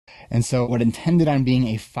And so what intended on being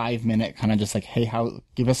a 5-minute kind of just like, hey,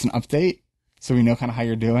 give us an update so we know kind of how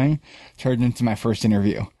you're doing, turned into my first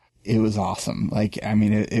interview. It was awesome.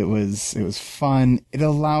 It was fun. It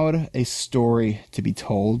allowed a story to be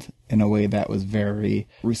told in a way that was very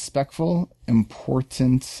respectful,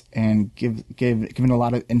 important, and given a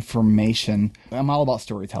lot of information. I'm all about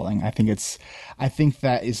storytelling. I think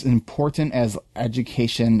that is important as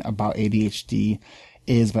education about ADHD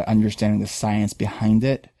is by understanding the science behind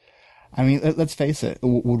it. I mean, let's face it.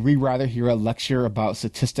 Would we rather hear a lecture about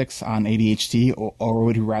statistics on ADHD, or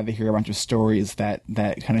would we rather hear a bunch of stories that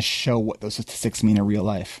kind of show what those statistics mean in real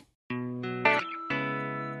life?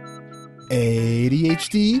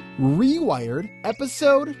 ADHD reWired,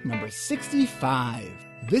 episode number 65.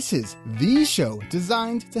 This is the show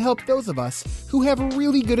designed to help those of us who have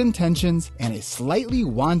really good intentions and a slightly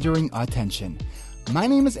wandering attention. My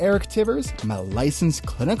name is Eric Tivers. I'm a licensed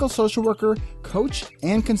clinical social worker, coach,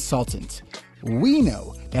 and consultant. We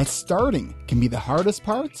know that starting can be the hardest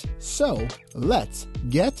part, so let's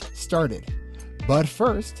get started. But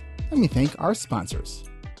first, let me thank our sponsors.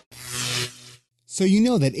 So you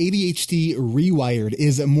know that ADHD reWired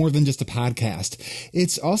is more than just a podcast.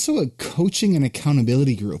 It's also a coaching and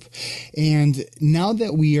accountability group. And now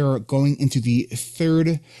that we are going into the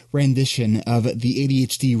third rendition of the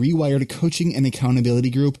ADHD reWired coaching and accountability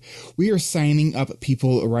group, we are signing up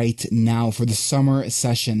people right now for the summer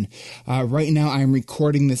session. Right now I'm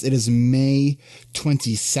recording this. It is May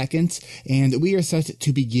 22nd, and we are set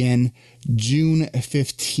to begin June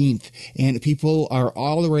 15th, and people are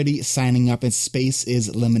already signing up and space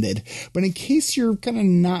is limited. But in case you're kind of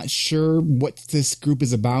not sure what this group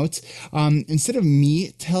is about, instead of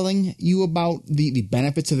me telling you about the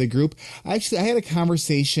benefits of the group, I had a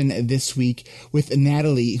conversation this week with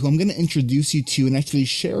Natalie, who I'm going to introduce you to and actually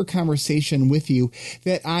share a conversation with you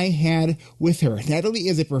that I had with her. Natalie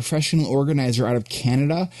is a professional organizer out of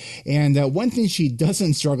Canada, and one thing she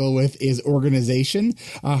doesn't struggle with is organization.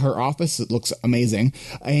 Her office, it looks amazing.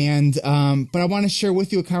 And, but I want to share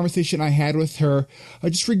with you a conversation I had with her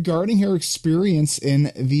just regarding her experience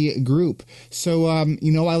in the group. So,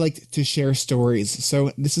 I like to share stories.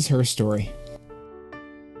 So this is her story.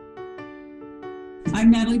 I'm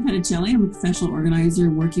Natalie Petticelli. I'm a professional organizer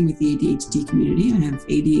working with the ADHD community. I have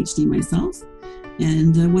ADHD myself.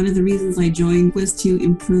 And one of the reasons I joined was to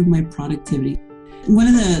improve my productivity. One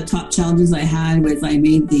of the top challenges I had was I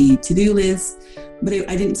made the to-do list, but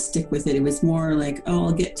I didn't stick with it. It was more like,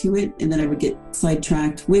 I'll get to it. And then I would get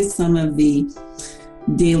sidetracked with some of the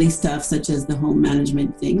daily stuff, such as the home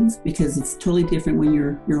management things, because it's totally different when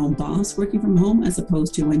you're your own boss working from home as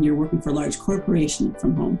opposed to when you're working for a large corporation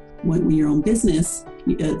from home. When you're your own business,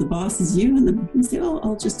 the boss is you, and you say,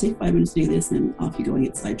 I'll just take 5 minutes to do this, and off you go and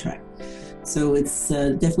get sidetracked. So it's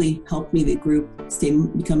definitely helped me, the group,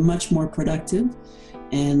 become much more productive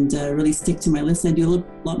and really stick to my list. I do a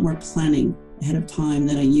lot more planning ahead of time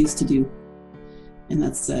than I used to do. And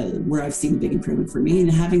that's where I've seen a big improvement for me.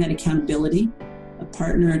 And having that accountability, a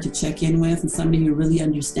partner to check in with, and somebody who really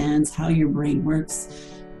understands how your brain works,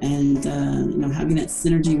 and having that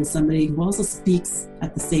synergy with somebody who also speaks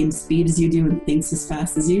at the same speed as you do and thinks as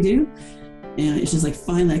fast as you do. And it's just like,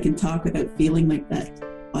 finally I can talk without feeling like that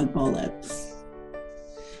oddball out.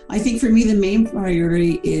 I think for me, the main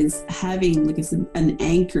priority is having an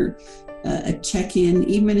anchor, a check-in,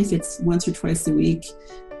 even if it's once or twice a week.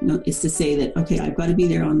 Is to say that, okay, I've got to be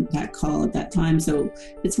there on that call at that time. So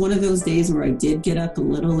it's one of those days where I did get up a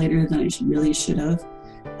little later than I really should have.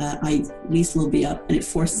 I at least will be up, and it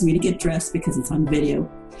forces me to get dressed because it's on video.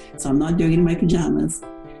 So I'm not doing it in my pajamas.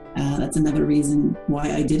 That's another reason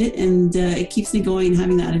why I did it. And it keeps me going,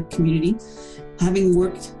 having that community. Having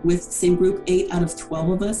worked with the same group, 8 out of 12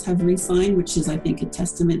 of us have re-signed, which is, I think, a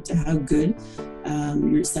testament to how good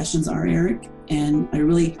your sessions are, Eric. And I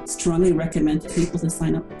really strongly recommend to people to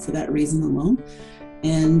sign up for that reason alone.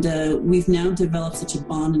 And we've now developed such a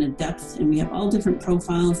bond and a depth, and we have all different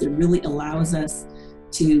profiles that really allows us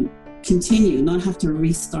to continue, not have to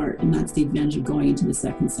restart. And that's the advantage of going into the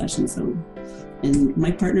second session. So, and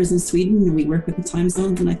my partner's in Sweden, and we work with the time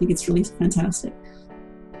zones, and I think it's really fantastic.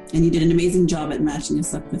 And you did an amazing job at matching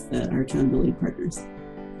us up with our accountability partners.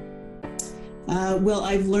 Well,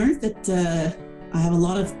 I've learned that I have a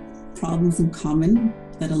lot of problems in common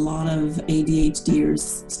that a lot of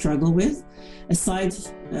ADHDers struggle with. Aside,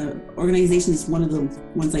 organization is one of the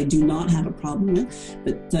ones I do not have a problem with,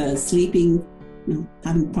 but sleeping,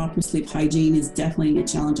 having proper sleep hygiene is definitely a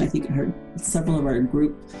challenge. I think I heard several of our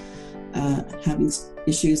group having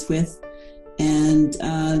issues with. And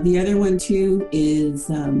the other one too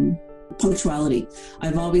is punctuality.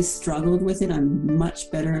 I've always struggled with it. I'm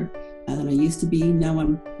much better than I used to be. Now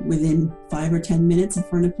I'm within 5 or 10 minutes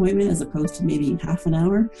for an appointment as opposed to maybe half an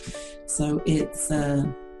hour. So it's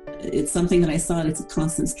something that I saw, it's a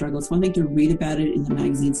constant struggle. It's one thing to read about it in the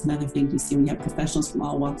magazines, another thing to see when you have professionals from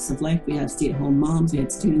all walks of life. We had stay-at-home moms, we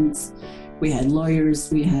had students, we had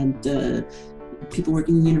lawyers, we had people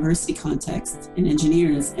working in university context and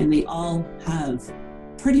engineers, and they all have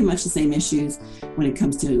pretty much the same issues when it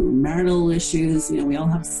comes to marital issues. We all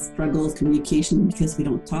have struggles, communication, because we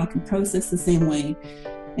don't talk and process the same way.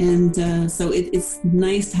 And so it's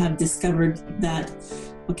nice to have discovered that,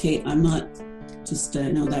 okay, I'm not just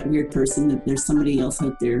that weird person, that there's somebody else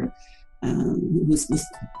out there who's with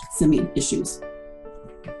similar issues.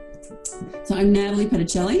 So I'm Natalie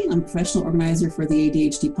Petticelli. I'm a professional organizer for the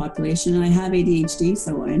ADHD population, and I have ADHD,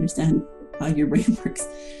 so I understand how your brain works.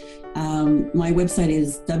 My website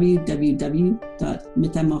is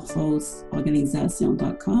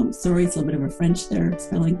www.metamorphoseorganisation.com. Sorry, it's a little bit of a French there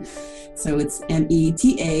spelling. So it's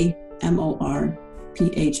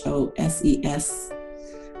METAMORPHOSES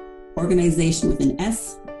organization with an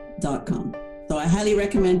S.com. So I highly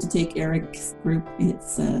recommend to take Eric's group.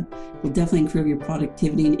 It's will definitely improve your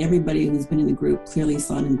productivity, and everybody who's been in the group clearly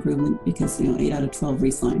saw an improvement because 8 out of 12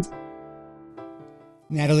 re-signed.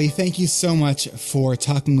 Natalie, thank you so much for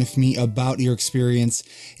talking with me about your experience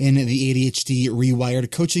in the ADHD reWired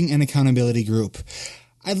coaching and accountability group.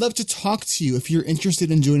 I'd love to talk to you if you're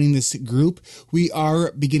interested in joining this group. We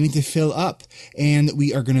are beginning to fill up, and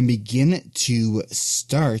we are going to begin to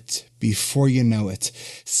start before you know it.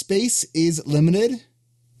 Space is limited.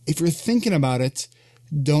 If you're thinking about it,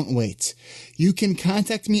 don't wait. You can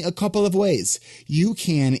contact me a couple of ways. You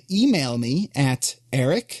can email me at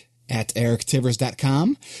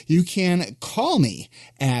eric@erictivers.com. You can call me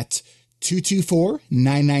at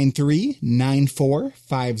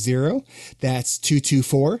 224-993-9450. That's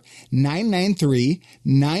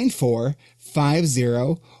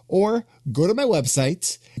 224-993-9450. Or go to my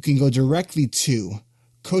website. You can go directly to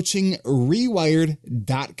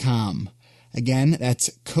coachingrewired.com. Again, that's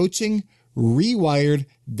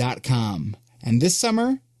coachingrewired.com. And this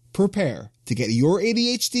summer, prepare to get your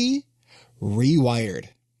ADHD rewired.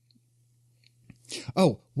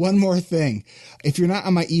 Oh, one more thing. If you're not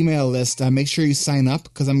on my email list, make sure you sign up,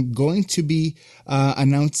 because I'm going to be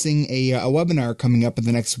announcing a webinar coming up in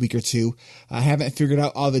the next week or two. I haven't figured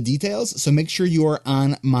out all the details, so make sure you are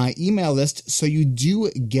on my email list so you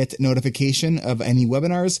do get notification of any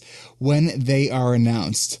webinars when they are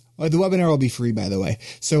announced. The webinar will be free, by the way.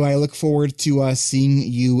 So I look forward to seeing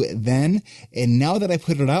you then. And now that I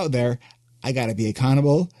put it out there, I got to be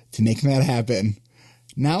accountable to make that happen.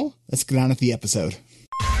 Now, let's get on with the episode.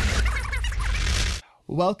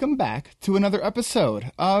 Welcome back to another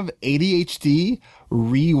episode of ADHD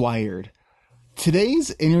reWired.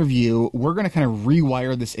 Today's interview, we're going to kind of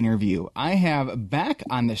rewire this interview. I have back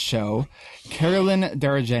on the show Carolyn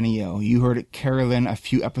D'Argenio. You heard Carolyn a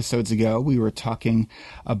few episodes ago. We were talking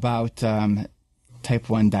about type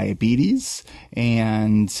 1 diabetes.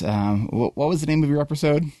 And what was the name of your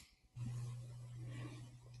episode?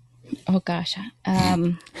 Oh, gosh. I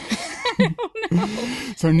don't know.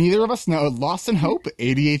 So neither of us know. Lost in Hope,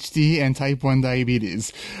 ADHD, and type 1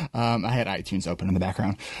 diabetes. I had iTunes open in the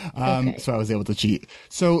background, Okay. so I was able to cheat.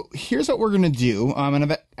 So here's what we're going to do.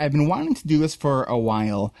 And I've been wanting to do this for a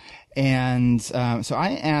while. And so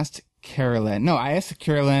I asked Carolyn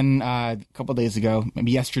a couple days ago,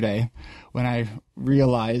 maybe yesterday, when I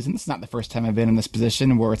realized, and it's not the first time I've been in this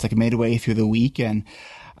position, where it's like midway through the week, and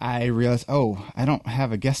I realized, I don't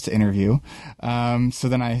have a guest to interview. So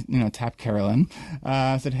then I, tapped Carolyn.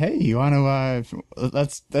 I said, hey, you want to,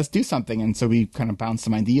 let's do something. And so we kind of bounced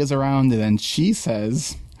some ideas around. And then she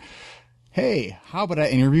says, hey, how about I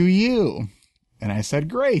interview you? And I said,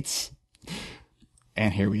 great.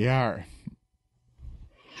 And here we are.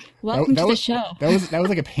 Welcome to the show. That was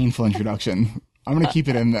like a painful introduction. I'm going to keep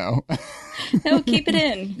it in, though. No, keep it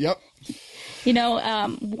in. Yep.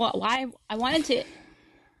 Why I wanted to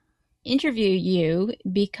interview you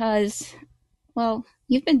because,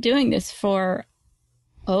 you've been doing this for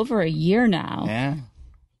over a year now. Yeah.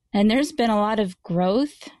 And there's been a lot of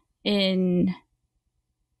growth in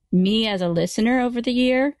me as a listener over the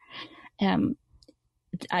year.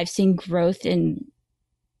 I've seen growth in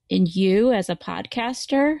you as a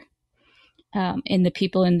podcaster, in the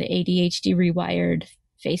people in the ADHD reWired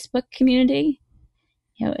Facebook community.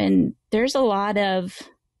 And there's a lot of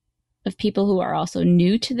people who are also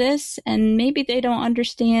new to this, and maybe they don't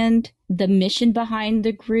understand the mission behind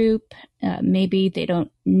the group. Maybe they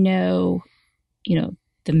don't know,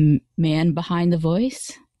 the man behind the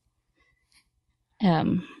voice.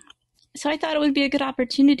 So I thought it would be a good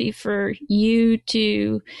opportunity for you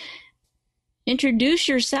to introduce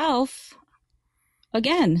yourself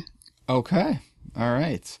again. Okay. All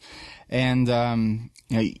right. And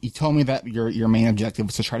you told me that your main objective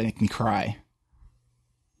was to try to make me cry.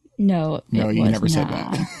 No, you never said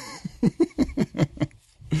not. that.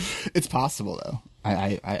 It's possible, though.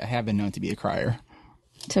 I have been known to be a crier.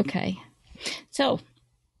 It's okay. So,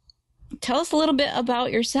 tell us a little bit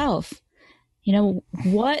about yourself.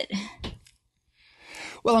 What?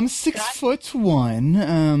 Well, I'm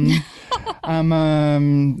 6'1".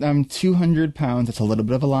 I'm 200 pounds. That's a little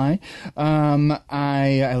bit of a lie.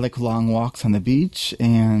 I like long walks on the beach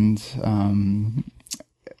and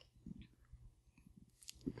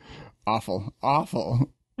awful.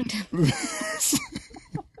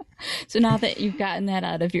 So now that you've gotten that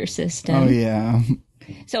out of your system. Oh, yeah.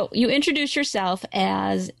 So you introduce yourself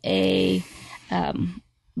as a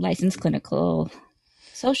licensed clinical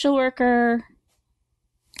social worker,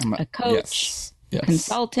 a coach, yes.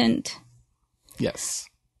 consultant. Yes.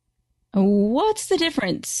 What's the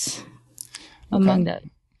difference among the...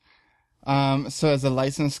 So as a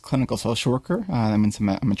licensed clinical social worker, that means I'm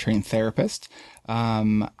a trained therapist.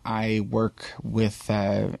 I work with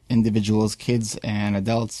individuals, kids and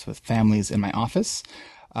adults, with families in my office.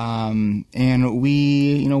 And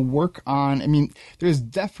we, work on, there's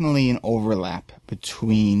definitely an overlap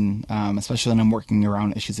between, especially when I'm working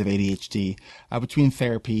around issues of ADHD, between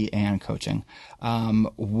therapy and coaching.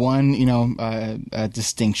 One,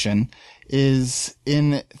 distinction is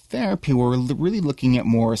in therapy, we're really looking at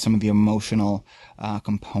more some of the emotional,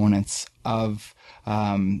 components of,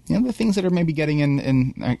 the things that are maybe getting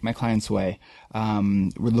in my client's way.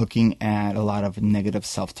 We're looking at a lot of negative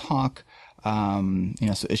self-talk,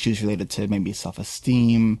 so issues related to maybe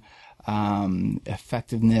self-esteem,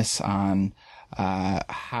 effectiveness on,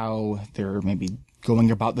 how they're maybe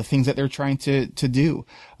going about the things that they're trying to do.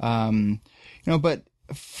 But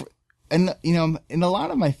in a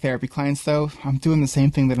lot of my therapy clients, though, I'm doing the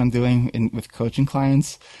same thing that I'm doing with coaching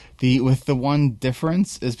clients. With the one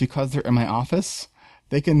difference is because they're in my office,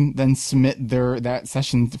 they can then submit that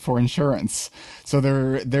session for insurance. So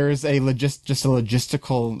there's just a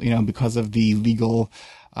logistical, because of the legal,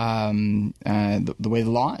 the way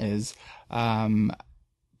the law is,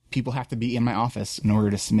 people have to be in my office in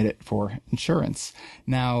order to submit it for insurance.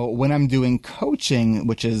 Now, when I'm doing coaching,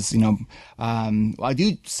 which is, I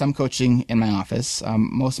do some coaching in my office.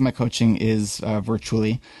 Most of my coaching is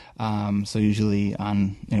virtually, so usually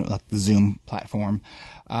on, like the Zoom platform.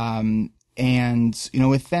 And,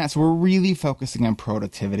 with that, so we're really focusing on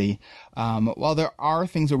productivity. While there are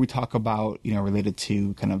things where we talk about, related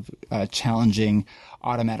to kind of challenging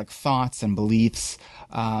automatic thoughts and beliefs,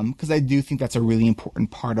 because I do think that's a really important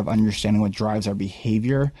part of understanding what drives our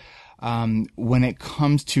behavior. When it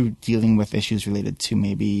comes to dealing with issues related to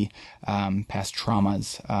maybe past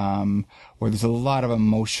traumas, where there's a lot of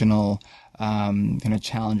emotional kind of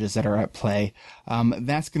challenges that are at play,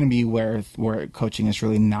 that's going to be where coaching is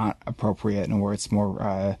really not appropriate and where it's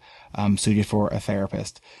more suited for a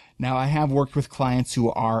therapist. Now, I have worked with clients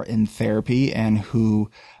who are in therapy and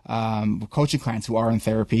coaching clients who are in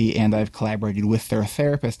therapy, and I've collaborated with their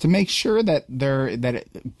therapist to make sure that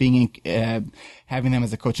having them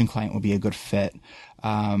as a coaching client will be a good fit.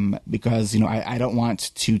 Because, I don't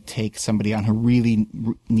want to take somebody on who really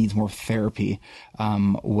needs more therapy,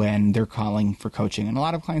 when they're calling for coaching. And a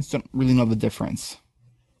lot of clients don't really know the difference.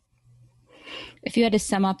 If you had to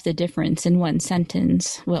sum up the difference in one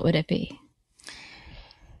sentence, what would it be?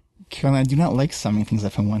 Caroline, I do not like summing things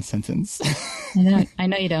up in one sentence. I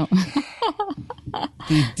know you don't.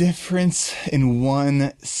 The difference in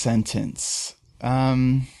one sentence.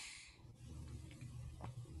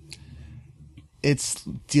 It's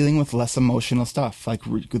dealing with less emotional stuff. Like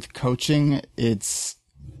with coaching, it's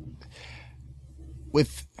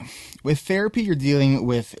with therapy, you're dealing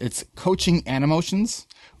with it's coaching and emotions.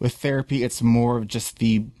 With therapy, it's more of just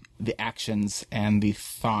the actions and the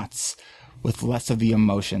thoughts, with less of the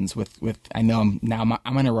emotions. I know I'm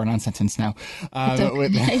on a run-on sentence now.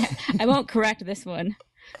 Okay. I won't correct this one.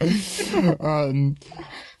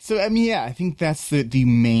 So I think that's the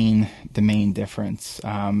main difference.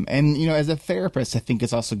 And as a therapist, I think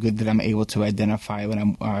it's also good that I'm able to identify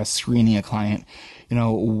when I'm screening a client,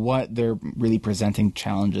 what their really presenting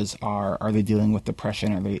challenges are. Are they dealing with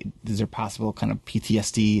depression? Is there possible kind of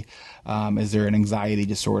PTSD? Is there an anxiety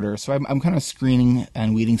disorder? So I'm kind of screening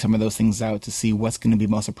and weeding some of those things out to see what's going to be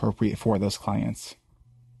most appropriate for those clients.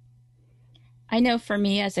 I know for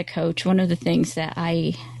me as a coach, one of the things that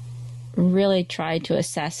I really try to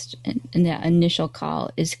assess in that initial call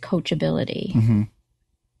is coachability. Mm-hmm.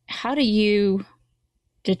 How do you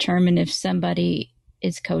determine if somebody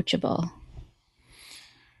is coachable?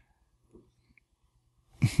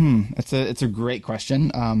 It's a great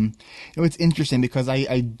question. It's interesting because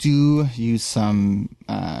I do use some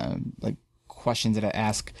like questions that I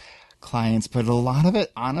ask clients, but a lot of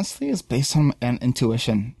it honestly is based on an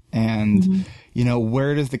intuition and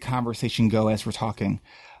where does the conversation go as we're talking.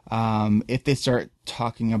 If they start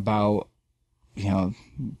talking about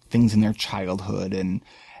things in their childhood and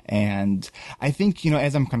I think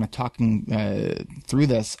as I'm kind of talking through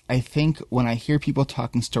this, I think when I hear people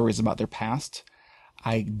talking stories about their past,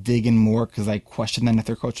 I dig in more because I question them if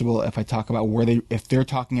they're coachable. If I talk about if they're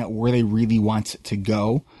talking about where they really want to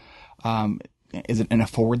go, is it in a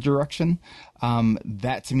forward direction?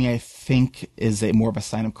 That to me, I think is more of a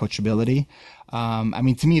sign of coachability.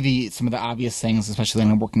 To me, some of the obvious things, especially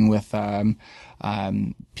when I'm working with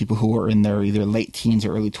people who are in their either late teens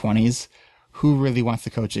or early 20s, who really wants the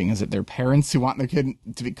coaching? Is it their parents who want their kid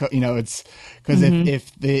to be, it's because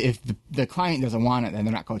if the client doesn't want it, then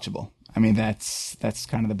they're not coachable. That's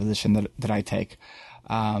kind of the position that I take.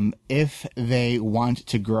 If they want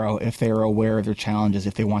to grow, if they are aware of their challenges,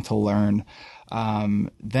 if they want to learn,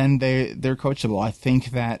 then they're coachable. I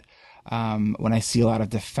think that when I see a lot of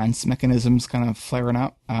defense mechanisms kind of flaring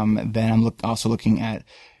up, then I'm also looking at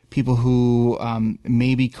people who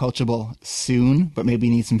may be coachable soon, but maybe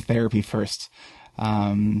need some therapy first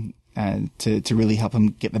to really help them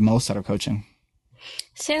get the most out of coaching.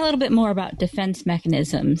 Say a little bit more about defense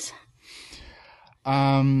mechanisms.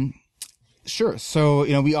 Sure.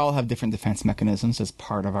 So, we all have different defense mechanisms as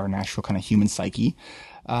part of our natural kind of human psyche.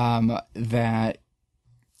 That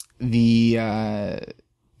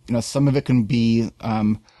some of it can be,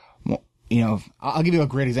 I'll give you a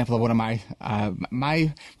great example of one of my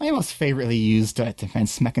most favoritely used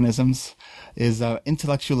defense mechanisms is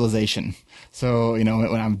intellectualization. So,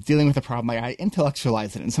 when I'm dealing with a problem, I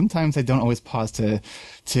intellectualize it. And sometimes I don't always pause to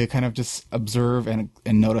kind of just observe and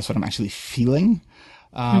notice what I'm actually feeling.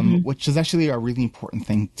 Which is actually a really important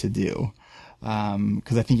thing to do,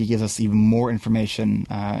 because I think it gives us even more information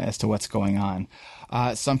as to what's going on.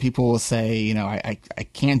 Some people will say, I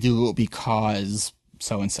can't do it because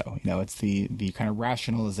so and so. It's the kind of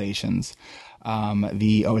rationalizations,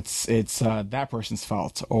 it's that person's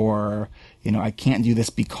fault, or I can't do this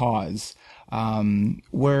because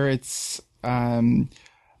where it's.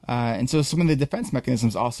 And so some of the defense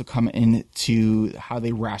mechanisms also come into how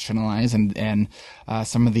they rationalize and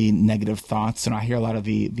some of the negative thoughts. And I hear a lot of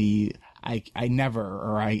the I never,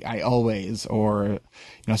 or I always, or,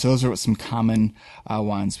 so those are some common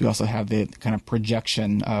ones. We also have the kind of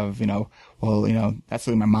projection of, that's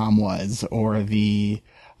the way my mom was, or I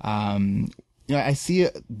see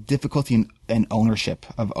a difficulty in ownership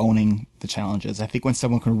of owning the challenges. I think when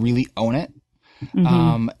someone can really own it,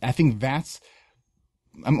 I think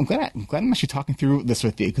I'm glad I'm actually talking through this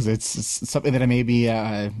with you, because it's something that I maybe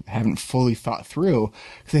haven't fully thought through,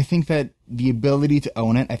 because I think that the ability to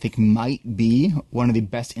own it, I think, might be one of the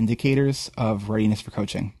best indicators of readiness for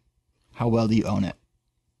coaching. How well do you own it?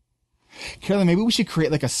 Carolyn, maybe we should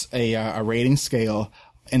create like a rating scale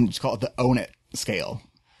and just call it the own it scale.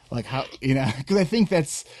 Like how, because I think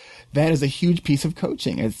that is a huge piece of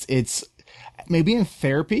coaching. It's maybe in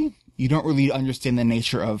therapy, you don't really understand the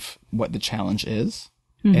nature of what the challenge is.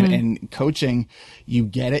 And coaching, you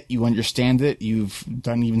get it, you understand it, you've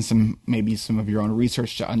done even some of your own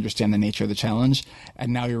research to understand the nature of the challenge,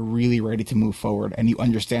 and now you're really ready to move forward, and you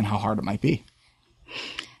understand how hard it might be.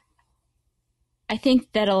 I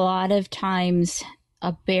think that a lot of times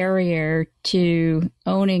a barrier to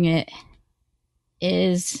owning it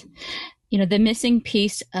is, the missing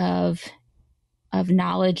piece of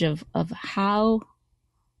knowledge of how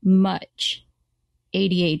much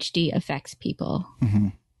ADHD affects people.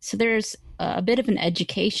 So there's a bit of an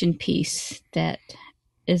education piece that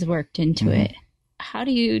is worked into it. How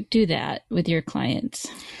do you do that with your clients?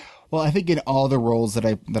 Well, I think in all the roles that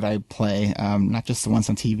I play, not just the ones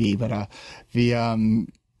on TV, but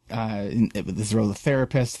this role of a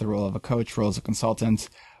therapist, the role of a coach, role as a consultant,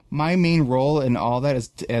 my main role in all that is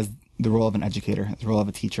as the role of an educator, the role of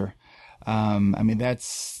a teacher. That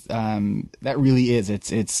really is.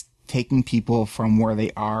 It's taking people from where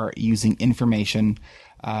they are, using information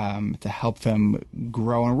to help them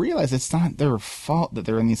grow and realize it's not their fault that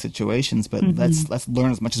they're in these situations, but let's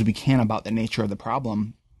learn as much as we can about the nature of the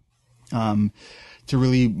problem to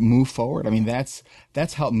really move forward.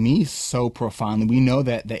 That's helped me so profoundly. We know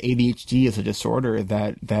that the ADHD is a disorder,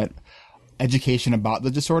 that education about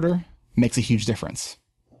the disorder makes a huge difference.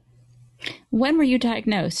 When were you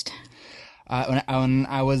diagnosed? When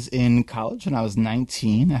I was in college, when I was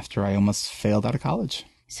 19, after I almost failed out of college.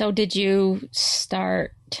 So did you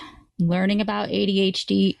start learning about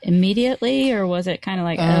ADHD immediately, or was it kind of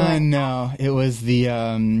like, no, it was the,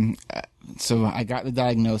 so I got the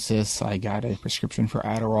diagnosis, I got a prescription for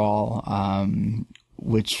Adderall,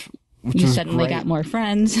 which you was suddenly great. got more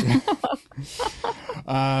friends?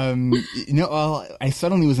 Well, I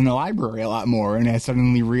suddenly was in the library a lot more, and I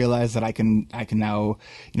suddenly realized that I can now,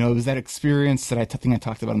 it was that experience that I think I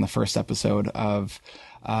talked about in the first episode of,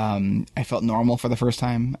 I felt normal for the first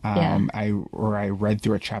time. I read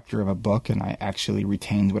through a chapter of a book and I actually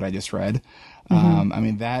retained what I just read. I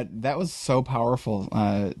mean, that was so powerful,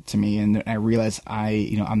 to me. And I realized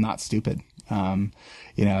I'm not stupid. And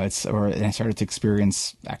I started to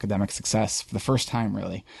experience academic success for the first time,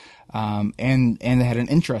 really. And I had an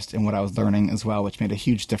interest in what I was learning as well, which made a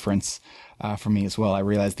huge difference, for me as well. I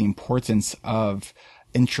realized the importance of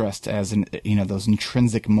interest as those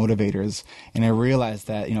intrinsic motivators. And I realized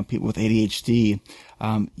that, people with ADHD,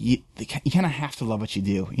 you kind of have to love what you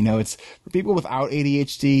do. It's for people without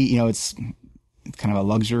ADHD, it's kind of a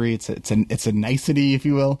luxury. It's a nicety, if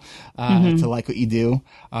you will, to like what you do.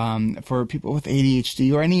 For people with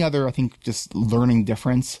ADHD or any other, I think, just learning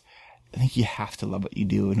difference, I think you have to love what you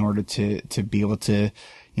do in order to be able to,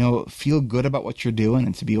 feel good about what you're doing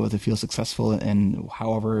and to be able to feel successful in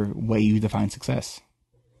however way you define success.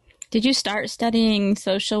 Did you start studying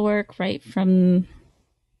social work right from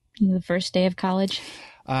the first day of college?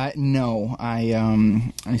 No,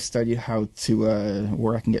 I studied how to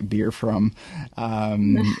where I can get beer from,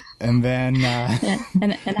 and then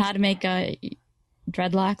and how to make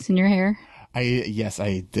dreadlocks in your hair. Yes,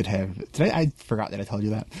 I did have. I forgot that I told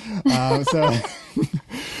you that.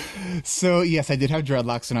 So yes, I did have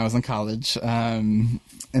dreadlocks when I was in college.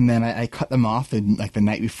 And then I cut them off the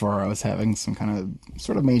night before I was having some kind of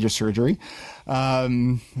sort of major surgery. I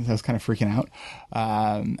was kind of freaking out.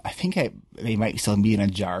 I think they might still be in a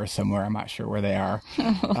jar somewhere. I'm not sure where they are.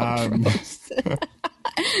 Gross.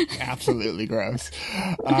 Absolutely gross.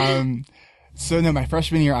 So no, my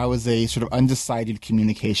freshman year, I was a sort of undecided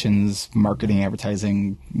communications, marketing,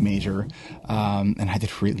 advertising major. And I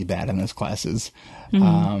did really bad in those classes.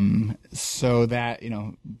 So that,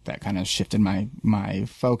 that kind of shifted my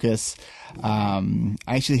focus. I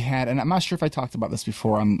actually had, and I'm not sure if I talked about this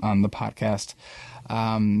before on the podcast.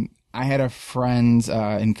 I had a friend,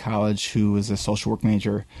 in college who was a social work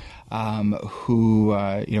major, who,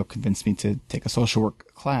 convinced me to take a social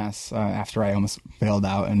work class, after I almost failed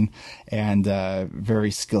out and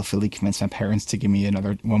very skillfully convinced my parents to give me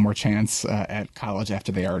one more chance, at college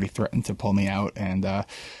after they already threatened to pull me out. And,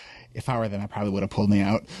 if I were them, I probably would have pulled me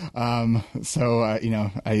out. So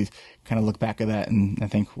I kind of look back at that and I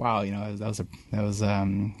think, wow, that was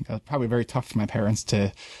probably very tough for my parents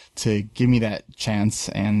to give me that chance.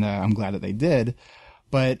 And, I'm glad that they did.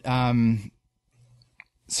 But,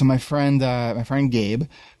 so my friend Gabe,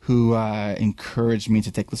 who encouraged me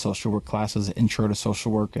to take the social work class, was an intro to social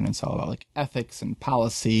work, and it's all about ethics and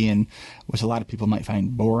policy, and which a lot of people might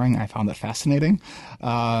find boring. I found it fascinating,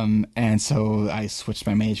 and so I switched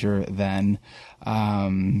my major then,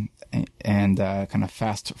 and kind of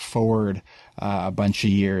fast forward a bunch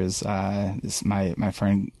of years. My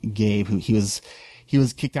friend Gabe, who he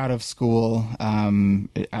was kicked out of school from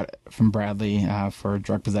Bradley for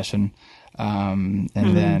drug possession. And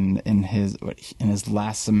then in his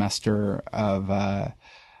last semester of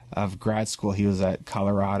grad school, he was at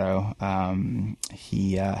Colorado.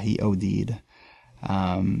 He OD'd.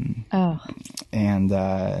 And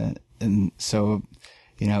so,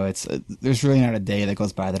 there's really not a day that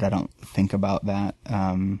goes by that I don't think about that.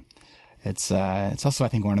 It's also, I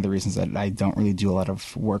think, one of the reasons that I don't really do a lot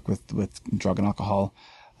of work with drug and alcohol,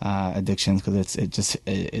 addictions, because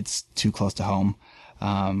it's too close to home.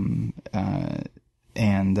 My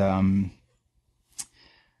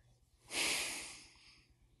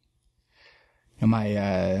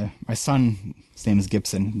son, his name is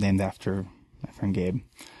Gibson, named after my friend Gabe.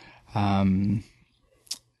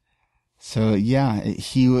 So yeah,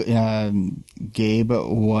 Gabe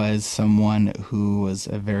was someone who was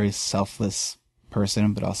a very selfless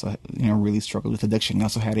person, but also, really struggled with addiction. He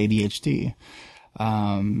also had ADHD.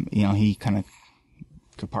 He kind of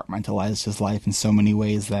compartmentalized his life in so many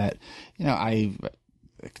ways that, I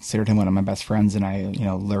considered him one of my best friends, and I,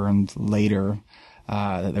 learned later,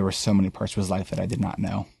 that there were so many parts of his life that I did not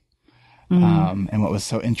know. And what was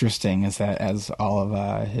so interesting is that as all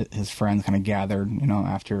of, his friends kind of gathered,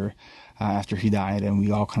 after he died, and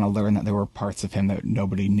we all kind of learned that there were parts of him that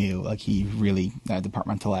nobody knew. He really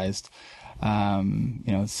departmentalized,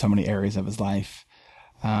 so many areas of his life.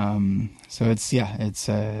 So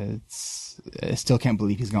I still can't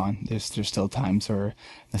believe he's gone. There's still times where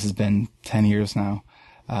this has been 10 years now.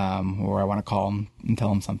 or I want to call him and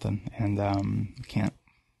tell him something, and I can't.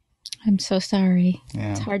 I'm so sorry.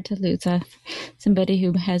 Yeah. It's hard to lose somebody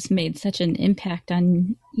who has made such an impact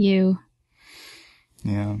on you.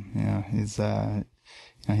 Yeah. He's a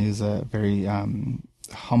very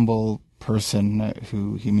humble person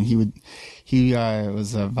who he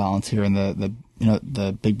was a volunteer in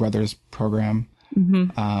the Big Brothers program.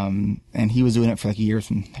 Mm-hmm. And he was doing it for like years,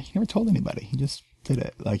 and he never told anybody. He just did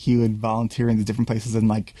it. Like, he would volunteer in the different places, and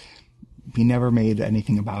like, he never made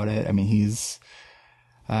anything about it. I mean, he's,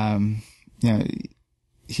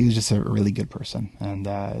 he was just a really good person.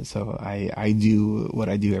 And, so I do what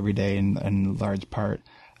I do every day in large part,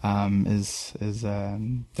 is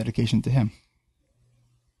dedication to him.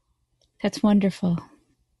 That's wonderful.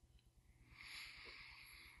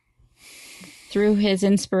 Through his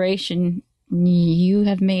inspiration, you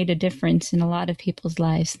have made a difference in a lot of people's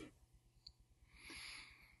lives.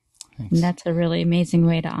 Thanks. And that's a really amazing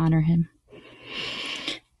way to honor him.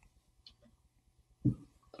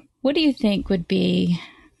 What do you think would be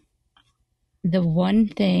the one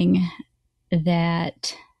thing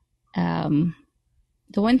that, the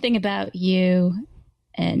one thing about you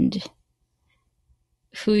and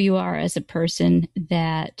who you are as a person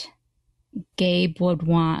that Gabe would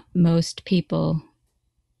want most people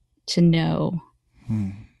to know?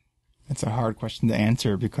 It's a hard question to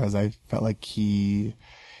answer, because I felt like he's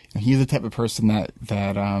the type of person that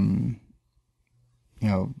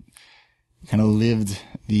kind of lived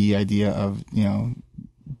the idea of,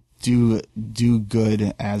 do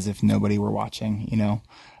good as if nobody were watching,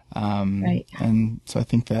 Right. And so I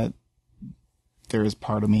think that there is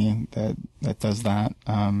part of me that does that.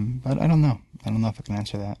 But I don't know. I don't know if I can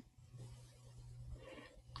answer that.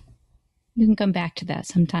 You can come back to that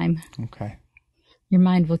sometime. Okay. Your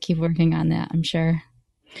mind will keep working on that, I'm sure.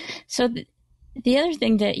 So the other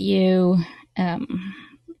thing that you,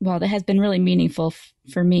 that has been really meaningful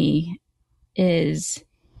for me is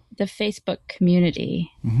the Facebook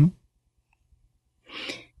community. Mm-hmm.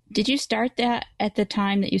 Did you start that at the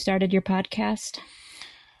time that you started your podcast?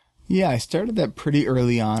 Yeah, I started that pretty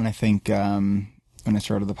early on, I think, when I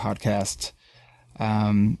started the podcast.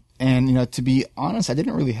 And, to be honest, I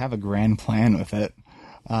didn't really have a grand plan with it.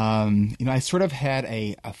 I sort of had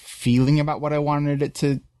a feeling about what I wanted it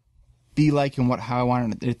to be like and how I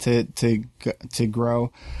wanted it to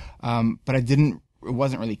grow. But it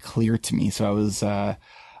wasn't really clear to me. So I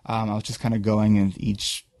was just kind of going in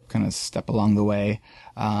each kind of step along the way.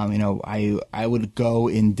 I would go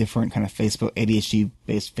in different kind of ADHD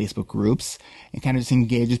based Facebook groups and kind of just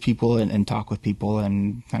engage with people and talk with people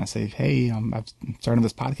and kind of say, hey, I've started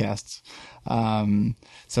this podcast.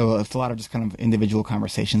 So it's a lot of just kind of individual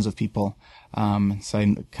conversations with people. So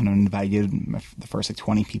I kind of invited the first like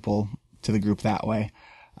 20 people to the group that way.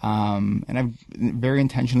 And I've very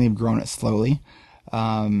intentionally grown it slowly.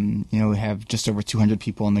 We have just over 200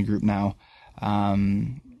 people in the group now.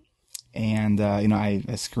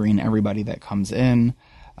 I screen everybody that comes in.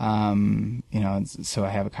 So I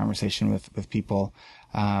have a conversation with people,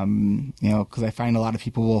 cause I find a lot of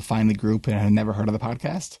people will find the group and have never heard of the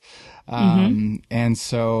podcast. And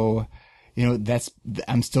so,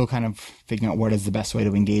 I'm still kind of figuring out what is the best way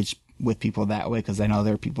to engage with people that way. Cause I know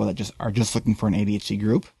there are people that are just looking for an ADHD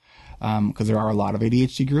group. Cause there are a lot of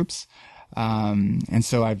ADHD groups. And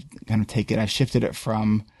so I've kind of I shifted it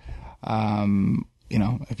from,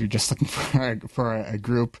 if you're just looking for a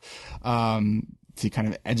group, to kind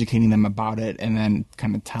of educating them about it and then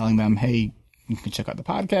kind of telling them, hey, you can check out the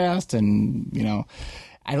podcast. And,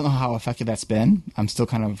 I don't know how effective that's been. I'm still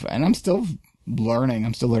learning.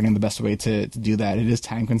 I'm still learning the best way to do that. It is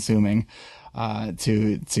time consuming,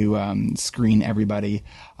 to screen everybody.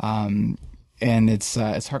 And it's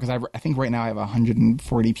hard because I think right now I have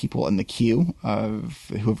 140 people in the queue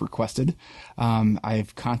who have requested. I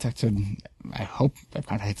hope I've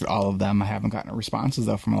contacted all of them. I haven't gotten responses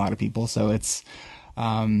though from a lot of people. So it's,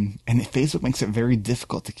 and Facebook makes it very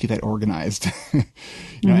difficult to keep that organized,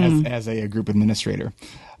 as a group administrator.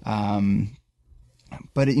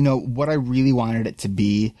 But what I really wanted it to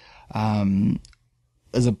be,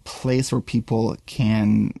 is a place where people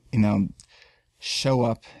can, show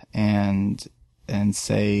up and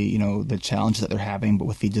say, the challenges that they're having, but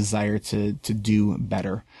with the desire to do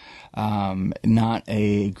better. Not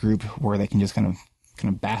a group where they can just kind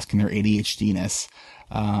of bask in their ADHD-ness.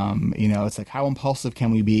 It's like, how impulsive can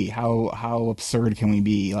we be? How absurd can we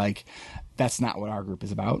be? Like, that's not what our group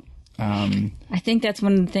is about. I think that's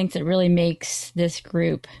one of the things that really makes this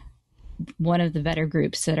group one of the better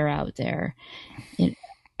groups that are out there.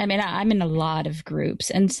 I'm in a lot of groups,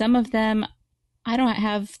 and some of them I don't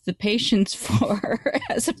have the patience for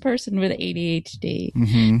as a person with ADHD.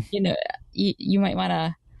 You might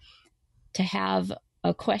want to have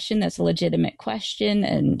a question that's a legitimate question,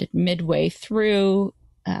 and midway through,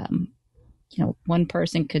 one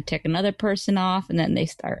person could tick another person off, and then they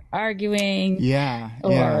start arguing.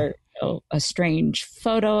 Or a strange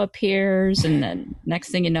photo appears, and then next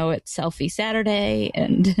thing you know, it's Selfie Saturday.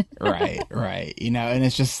 And right. And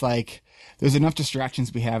it's just like, there's enough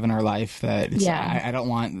distractions we have in our life that I don't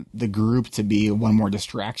want the group to be one more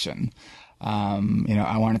distraction.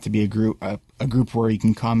 I want it to be a group where you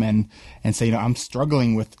can come in and say, I'm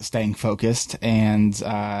struggling with staying focused, and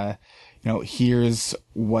here's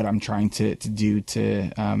what I'm trying to do to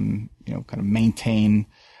kind of maintain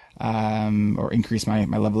or increase my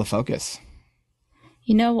level of focus.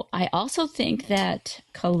 I also think that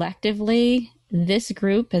collectively, this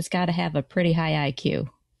group has got to have a pretty high IQ.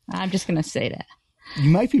 I'm just going to say that. You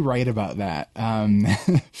might be right about that. And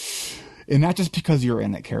not just because you're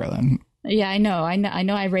in it, Carolyn. Yeah, I know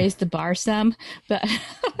I raised the bar some, but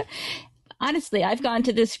honestly, I've gone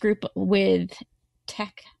to this group with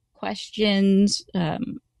tech questions.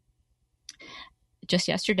 Just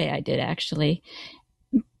yesterday I did, actually.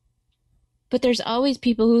 But there's always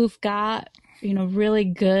people who've got, really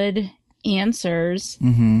good answers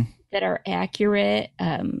that are accurate.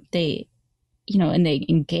 They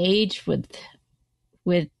engage with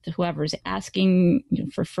whoever's asking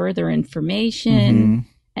for further information,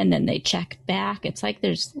 and then they check back. It's like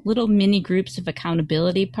there's little mini groups of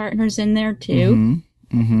accountability partners in there too.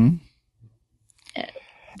 And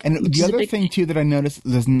the other thing too that I noticed,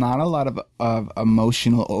 there's not a lot of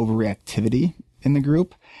emotional overreactivity in the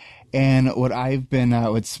group. And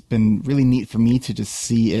what's been really neat for me to just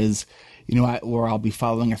see is, where I'll be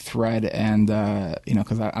following a thread, and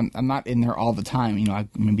because I'm not in there all the time. I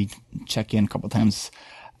maybe check in a couple times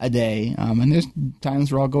a day, and there's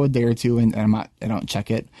times where I'll go a day or two and I don't check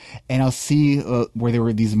it, and I'll see where there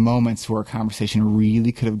were these moments where a conversation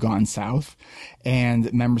really could have gone south,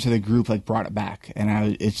 and members of the group brought it back,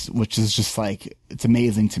 and which is just it's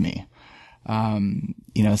amazing to me.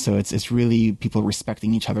 So it's really people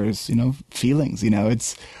respecting each other's, feelings.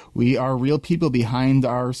 We are real people behind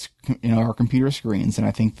our computer screens. And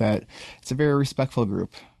I think that it's a very respectful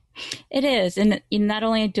group. It is. And not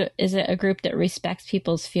only is it a group that respects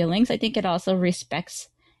people's feelings, I think it also respects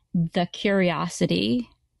the curiosity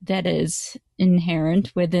that is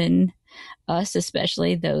inherent within us,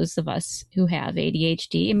 especially those of us who have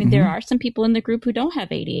ADHD. I mean, there are some people in the group who don't have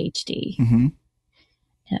ADHD.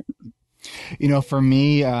 For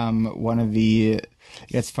me,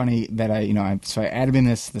 it's funny that I added in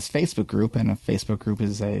this Facebook group, and a Facebook group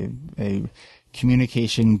is a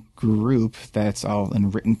communication group that's all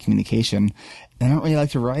in written communication. And I don't really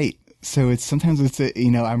like to write. So sometimes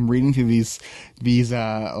I'm reading through these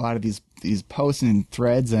a lot of these posts and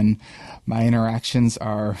threads, and my interactions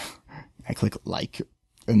are, I click like,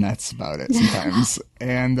 and that's about it sometimes.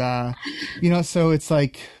 And, so it's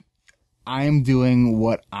like, I'm doing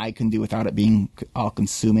what I can do without it being all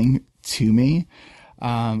consuming to me.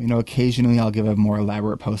 Occasionally I'll give a more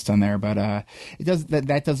elaborate post on there, but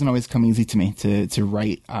that doesn't always come easy to me to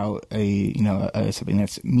write out something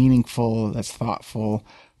that's meaningful, that's thoughtful,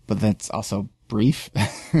 but that's also brief.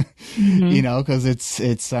 Because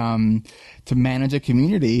it's to manage a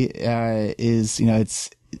community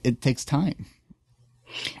it takes time.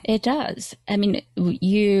 It does. I mean,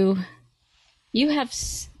 you have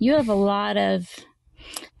a lot of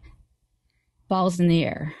balls in the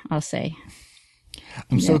air, I'll say.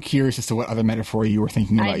 I'm so curious as to what other metaphor you were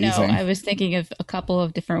thinking about using. I was thinking of a couple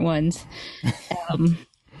of different ones.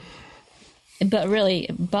 But really,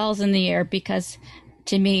 balls in the air, because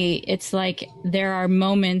to me, it's like there are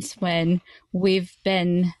moments when we've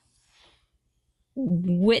been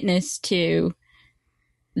witness to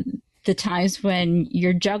the times when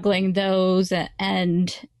you're juggling those,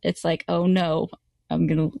 and it's like, oh no, I'm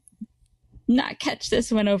going to not catch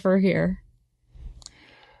this one over here.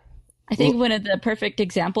 I think one of the perfect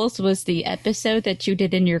examples was the episode that you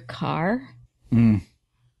did in your car. The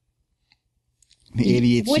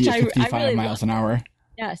ADHD at 55 really miles an hour.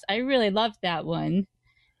 Yes, I really loved that one.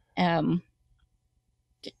 It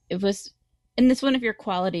was, and it's one of your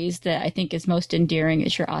qualities that I think is most endearing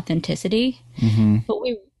is your authenticity. But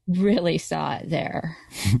we really saw it there.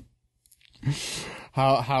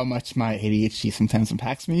 How much my ADHD sometimes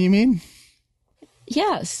impacts me, you mean?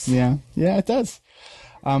 Yes. Yeah, it does.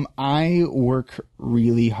 I work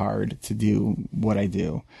really hard to do what I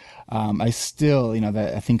do. I still,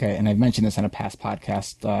 that I think and I've mentioned this on a past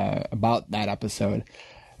podcast about that episode,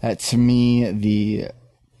 that to me,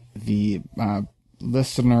 the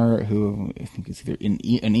listener who I think is either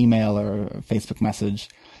an email or a Facebook message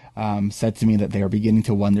said to me that they were beginning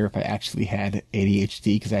to wonder if I actually had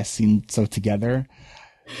ADHD because I seemed so together.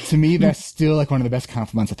 To me, that's still like one of the best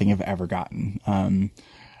compliments I think I've ever gotten.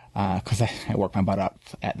 Because I work my butt up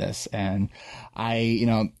at this, and I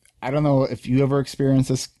don't know if you ever experience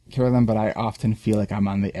this, Carolyn, but I often feel like I'm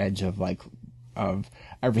on the edge of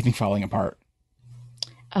everything falling apart.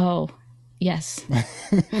 Oh, yes.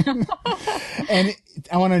 And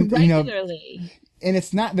I want to, regularly. And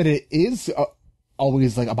it's not that it is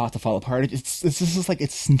always like about to fall apart. It's just like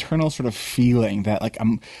it's internal sort of feeling that like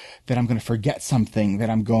I'm going to forget something, that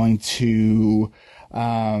I'm going to,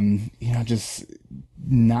 just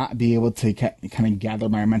not be able to kind of gather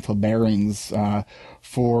my mental bearings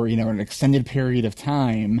for an extended period of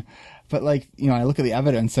time. But like I look at the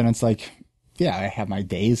evidence and it's like, yeah, I have my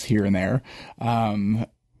days here and there,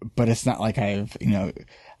 but it's not like I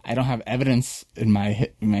don't have evidence in my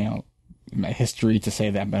history to say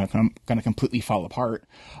that I'm going to completely fall apart.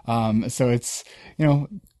 So it's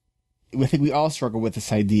I think we all struggle with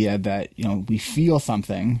this idea that, we feel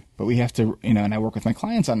something, but we have to, and I work with my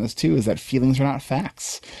clients on this too, is that feelings are not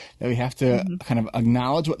facts, that we have to kind of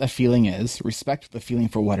acknowledge what the feeling is, respect the feeling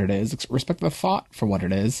for what it is, respect the thought for what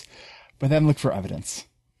it is, but then look for evidence,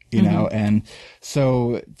 and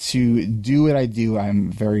so to do what I do,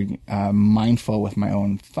 I'm very mindful with my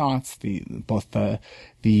own thoughts, those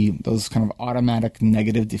kind of automatic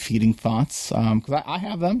negative defeating thoughts, because I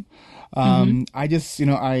have them. I just,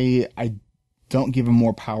 I don't give them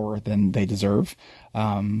more power than they deserve.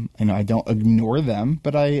 I don't ignore them,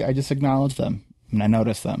 but I just acknowledge them and I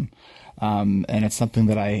notice them. And it's something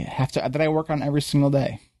that I work on every single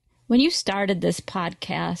day. When you started this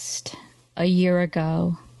podcast a year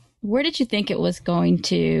ago, where did you think it was going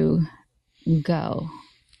to go?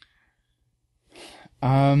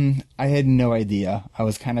 I had no idea. I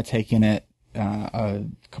was kind of taking it, a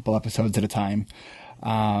couple episodes at a time.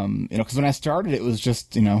 Because when I started, it was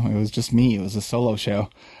just, it was just me. It was a solo show.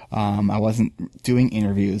 I wasn't doing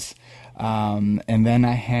interviews. And then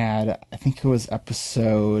I think it was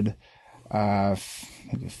episode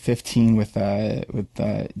 15 with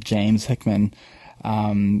James Hickman,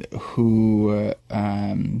 who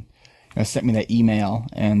sent me that email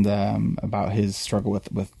and about his struggle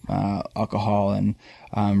with alcohol and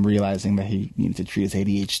realizing that he needed to treat his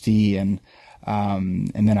ADHD, and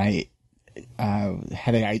then I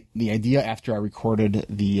had the idea after I recorded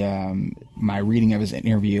my reading of his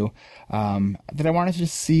interview that I wanted to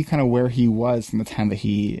just see kind of where he was from the time that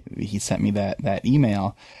he sent me that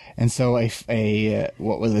email. And so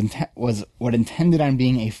what intended on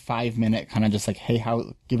being a 5-minute kind of just like, hey,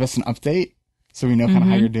 give us an update so we know kind of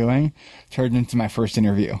how you're doing, turned into my first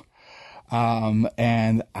interview.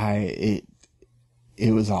 And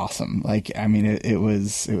it was awesome. Like, I mean, it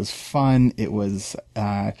was fun. It was,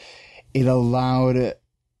 it allowed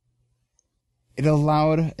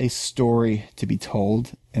a story to be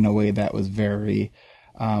told in a way that was very,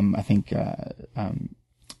 I think,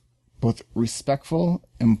 both respectful,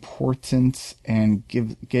 important, and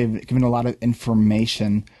given a lot of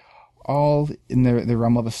information, all in the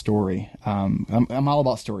realm of a story. I'm all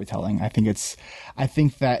about storytelling. I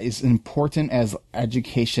think that is important as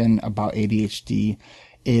education about ADHD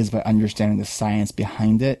is by understanding the science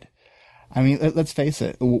behind it. I mean, let's face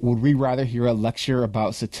it. Would we rather hear a lecture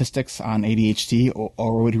about statistics on ADHD,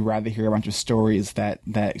 or would we rather hear a bunch of stories that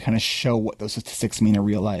kind of show what those statistics mean in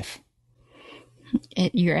real life?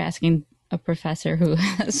 You're asking a professor who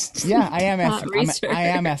has I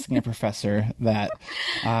am asking a professor that.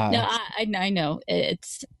 No, I know.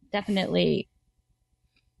 It's definitely.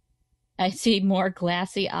 I see more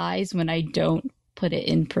glassy eyes when I don't put it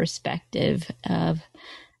in perspective of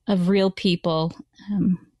real people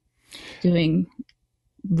doing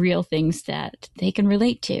real things that they can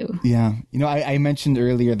relate to. Yeah. I mentioned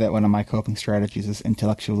earlier that one of my coping strategies is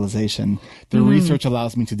intellectualization. The research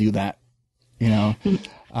allows me to do that, Well,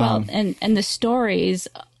 and the stories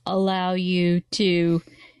allow you to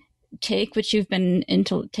take what you've been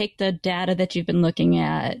take the data that you've been looking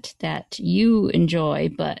at that you enjoy,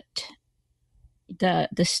 but the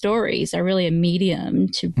stories are really a medium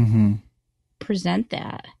to present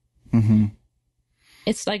that. Mm-hmm.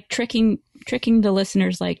 It's like tricking the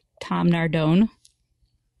listeners like Tom Nardone,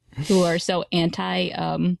 who are so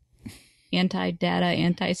anti-data,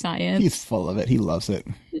 anti-science. He's full of it. He loves it.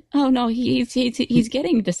 Oh no, he's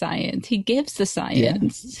getting the science. He gives the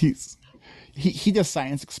science. Yeah, he does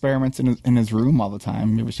science experiments in his room all the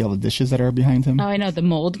time. You ever see all the dishes that are behind him? Oh, I know, the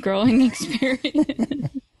mold growing experiment.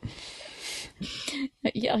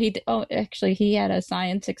 Yeah, actually he had a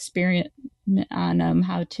science experiment on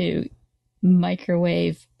how to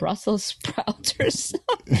microwave Brussels sprouts or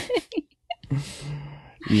something.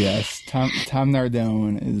 Yes, Tom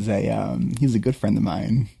Nardone is he's a good friend of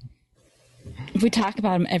mine. We talk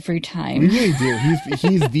about him every time. We really do.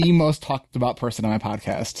 He's the most talked about person on my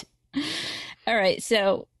podcast. All right,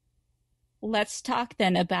 so let's talk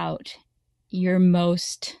then about your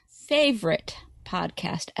most favorite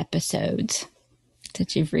podcast episodes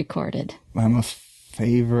that you've recorded. My most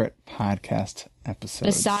favorite podcast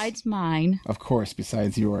episodes. Besides mine. Of course,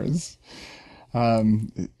 besides yours.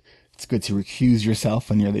 It's good to recuse yourself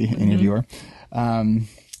when you're the interviewer.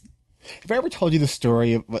 Have I ever told you the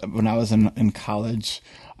story of when I was in college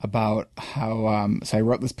about how, so I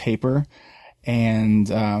wrote this paper and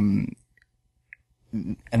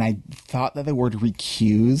I thought that the word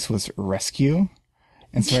recuse was rescue.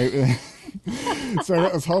 And so so I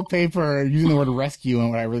wrote this whole paper using the word rescue, and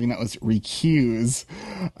what I really meant was recuse.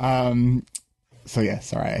 So yeah,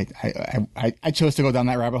 sorry, I chose to go down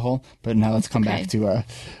that rabbit hole, but now let's come back to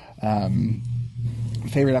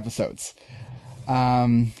favorite episodes.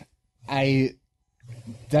 I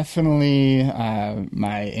definitely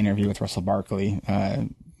my interview with Russell Barkley,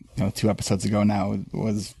 2 episodes ago now,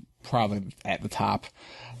 was probably at the top.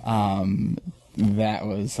 That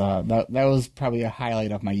was probably a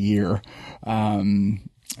highlight of my year.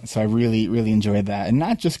 So I really, really enjoyed that. And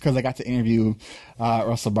not just because I got to interview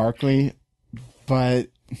Russell Barkley, but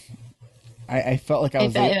I felt like I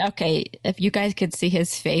was... Okay, if you guys could see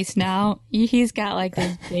his face now, he's got like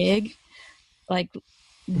this big, like,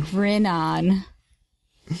 grin on.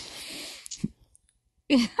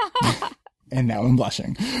 And now I'm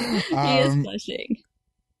blushing. He is blushing.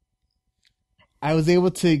 I was able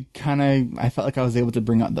to I felt like I was able to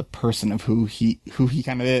bring out the person of who he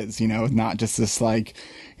kind of is, not just this like,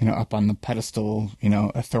 up on the pedestal,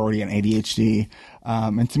 authority and ADHD.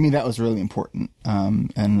 And to me, that was really important.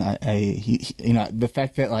 And he the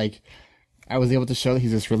fact that like I was able to show that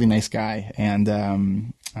he's this really nice guy and,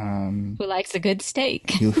 who likes a good steak.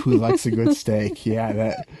 who likes a good steak.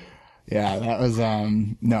 That was,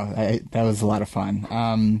 that was a lot of fun.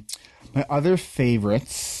 My other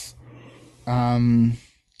favorites, one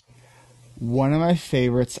of my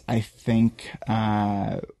favorites, I think,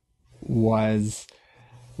 was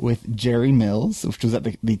with Jerry Mills, which was at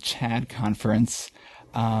the CHAD conference.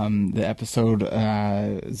 The episode,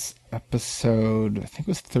 I think it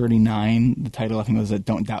was 39. The title, I think, was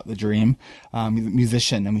 "Don't Doubt the Dream." He's a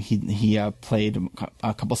musician, and he played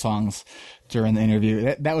a couple songs during the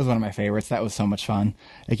interview. That was one of my favorites. That was so much fun.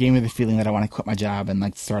 It gave me the feeling that I want to quit my job and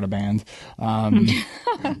like start a band.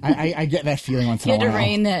 I get that feeling once in a while. You had to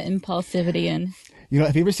rein that impulsivity in.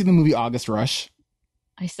 Have you ever seen the movie August Rush?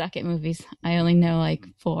 I suck at movies. I only know like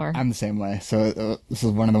 4. I'm the same way. So this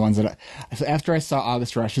is one of the ones that so after I saw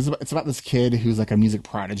August Rush, it's about this kid who's like a music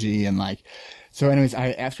prodigy and like, so anyways,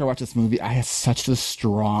 after I watched this movie, I had such a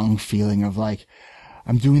strong feeling of like,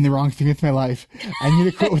 I'm doing the wrong thing with my life. I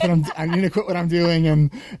need to quit I need to quit what I'm doing.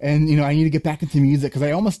 And I need to get back into music. Cause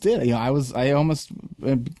I almost did, I almost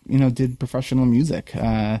did professional music.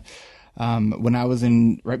 When I was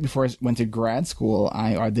right before I went to grad school,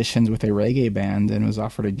 I auditioned with a reggae band and was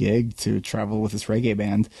offered a gig to travel with this reggae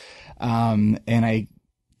band. And I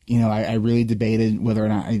really debated whether or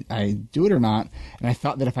not I do it or not. And I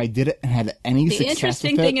thought that if I did it and had any success with it... The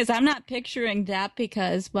interesting thing is I'm not picturing that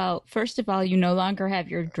because, well, first of all, you no longer have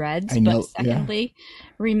your dreads. But secondly,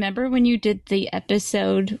 remember when you did the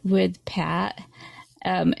episode with Pat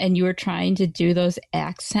and you were trying to do those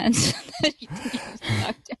accents that you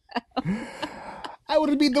sucked out? I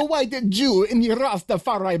would be the white Jew in the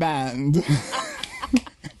Rastafari band.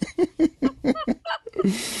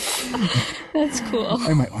 That's cool.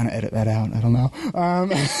 I might want to edit that out. I don't know.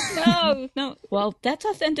 No. Well, that's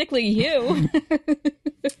authentically you.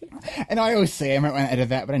 And I always say I might want to edit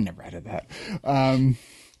that, but I never edit that.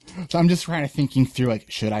 So I'm just kind of thinking through, like,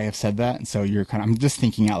 should I have said that? And so I'm just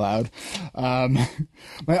thinking out loud.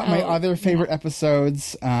 My other favorite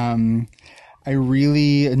episodes, I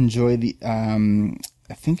really enjoy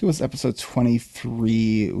I think it was episode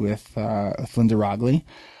 23 with Linda Rogley,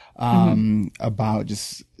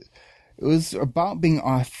 it was about being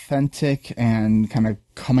authentic and kind of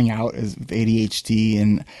coming out as with ADHD.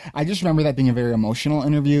 And I just remember that being a very emotional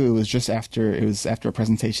interview. It was after a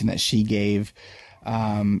presentation that she gave,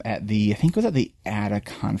 I think it was at the ADA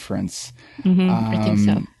conference. I think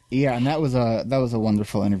so. Yeah. And that was a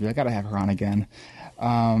wonderful interview. I got to have her on again.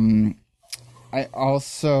 I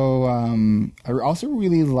also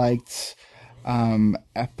really liked,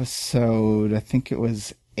 episode, I think it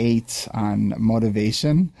was 8 on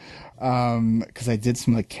motivation. Cause I did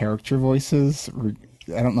some like character voices.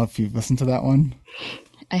 I don't know if you've listened to that one.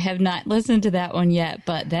 I have not listened to that one yet,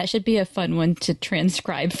 but that should be a fun one to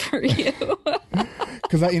transcribe for you.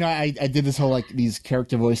 Because I did this whole these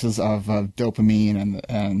character voices of dopamine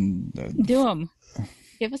and do them.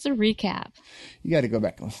 Give us a recap. You got to go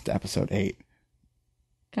back and listen to episode 8.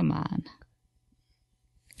 Come on.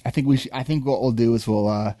 I think what we'll do is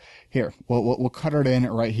we'll cut it in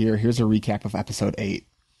right here. Here's a recap of episode 8.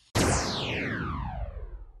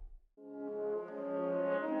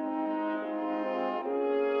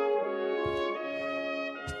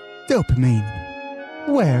 Dopamine,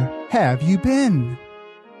 where have you been?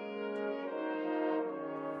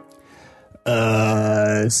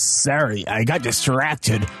 Sorry, I got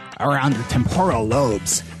distracted around your temporal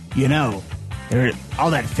lobes.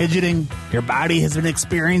 All that fidgeting your body has been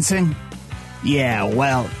experiencing. Yeah,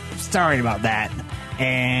 well, sorry about that.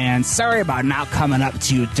 And sorry about not coming up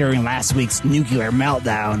to you during last week's nuclear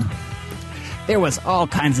meltdown. There was all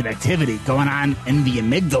kinds of activity going on in the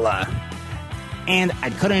amygdala. And I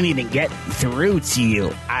couldn't even get through to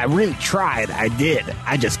you. I really tried, I did.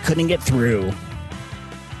 I just couldn't get through.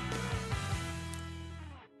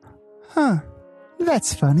 Huh,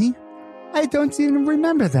 that's funny. I don't even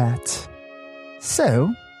remember that.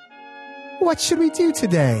 So, what should we do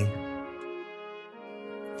today?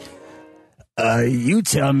 You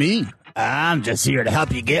tell me. I'm just here to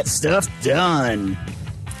help you get stuff done.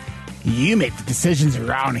 You make the decisions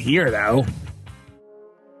around here, though.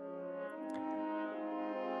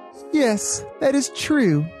 Yes, that is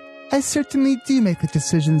true. I certainly do make the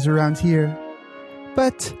decisions around here.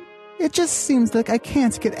 But it just seems like I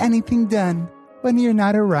can't get anything done when you're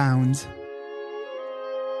not around.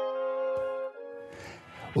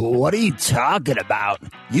 What are you talking about?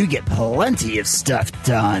 You get plenty of stuff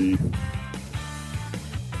done.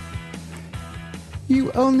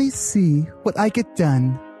 You only see what I get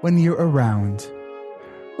done when you're around.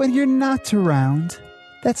 When you're not around,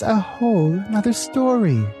 that's a whole nother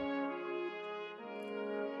story.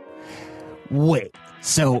 Wait,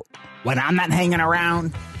 so when I'm not hanging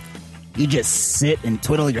around, you just sit and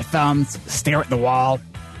twiddle your thumbs, stare at the wall,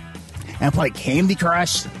 and play Candy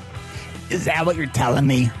Crush? Is that what you're telling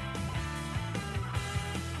me?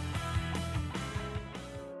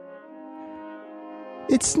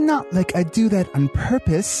 It's not like I do that on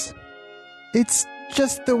purpose. It's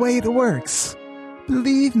just the way it works.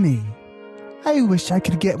 Believe me. I wish I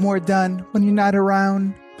could get more done when you're not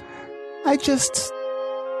around. I just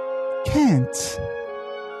can't.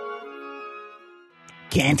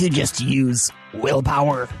 Can't you just use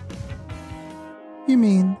willpower? You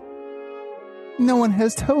mean no one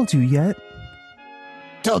has told you yet?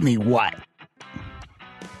 Told me what?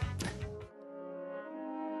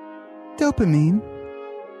 Dopamine,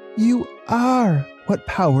 you are what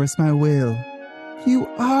powers my will. You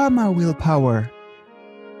are my willpower.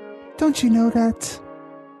 Don't you know that?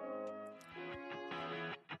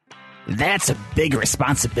 That's a big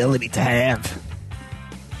responsibility to have.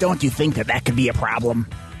 Don't you think that could be a problem?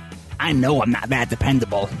 I know I'm not that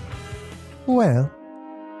dependable. Well,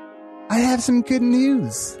 I have some good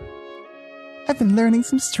news. I've been learning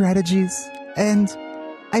some strategies, and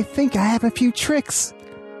I think I have a few tricks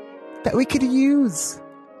that we could use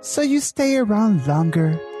so you stay around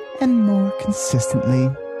longer and more consistently.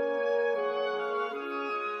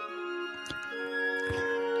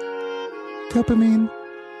 Dopamine,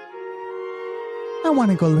 I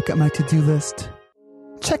want to go look at my to-do list,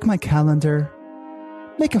 check my calendar,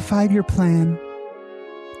 make a 5-year plan,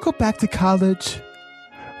 go back to college,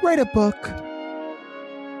 write a book.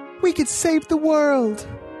 We could save the world.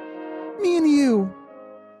 Me and you.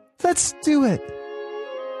 Let's do it.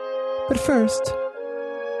 But first,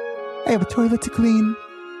 I have a toilet to clean,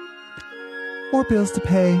 more bills to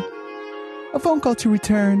pay, a phone call to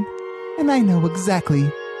return, and I know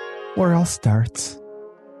exactly where I'll start.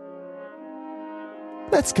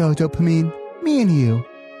 Let's go, Dopamine. Me and you.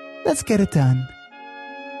 Let's get it done.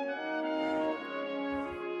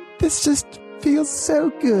 This just feels so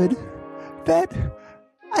good that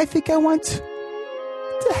I think I want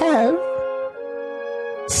to have...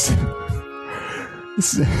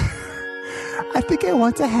 I think I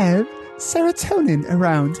want to have serotonin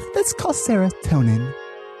around. Let's call serotonin.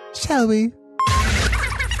 Shall we?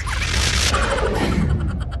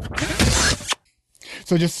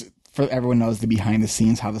 So just for everyone knows the behind the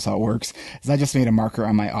scenes, how this all works, is I just made a marker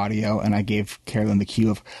on my audio and I gave Carolyn the cue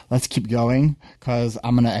of let's keep going because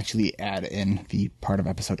I'm going to actually add in the part of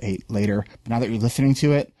episode 8 later. But now that you're listening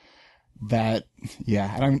to it, I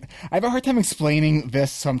have a hard time explaining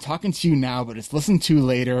this, so I'm talking to you now, but it's listened to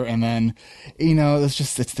later, and then,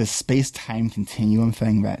 it's this space-time continuum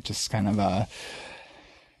thing that just kind of, I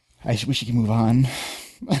wish you could move on.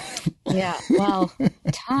 Yeah, well,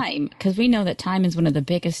 time, because we know that time is one of the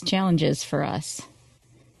biggest challenges for us.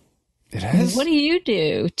 It is? What do you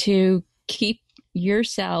do to keep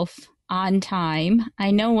yourself on time?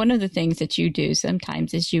 I know one of the things that you do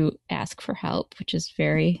sometimes is you ask for help, which is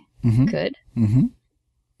very good. Mm-hmm.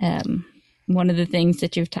 One of the things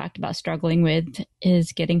that you've talked about struggling with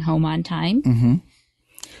is getting home on time. Mm-hmm.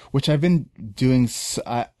 Which I've been doing.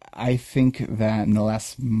 I think that in the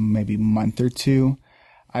last maybe month or two,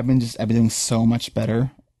 I've been doing so much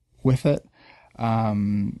better with it.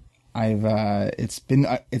 It's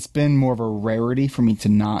been more of a rarity for me to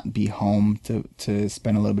not be home to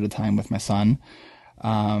spend a little bit of time with my son,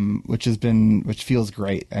 which feels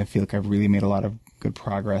great. I feel like I've really made a lot of good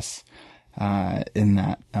progress in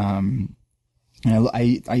that. And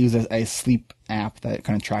I use a sleep app that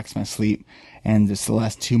kind of tracks my sleep, and just the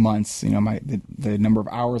last 2 months, the number of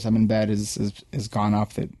hours I'm in bed is gone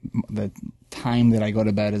up. The time that I go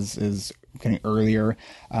to bed is getting earlier.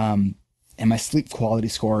 And my sleep quality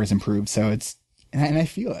score has improved. So and I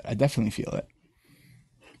feel it. I definitely feel it.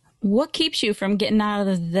 What keeps you from getting out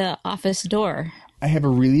of the office door? I have a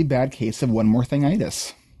really bad case of one more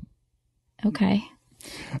thingitis. Okay.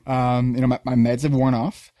 My meds have worn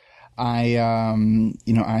off. I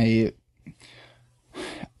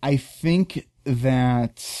think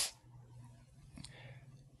that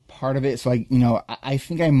part of it is I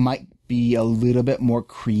think I might be a little bit more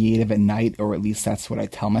creative at night, or at least that's what I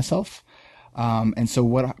tell myself.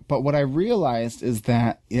 What I realized is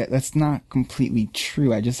that that's not completely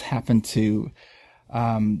true. I just happen to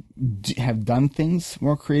have done things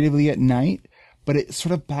more creatively at night, but it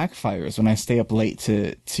sort of backfires when I stay up late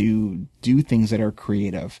to do things that are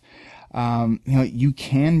creative. You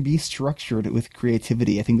can be structured with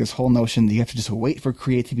creativity. I think this whole notion that you have to just wait for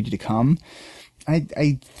creativity to come, I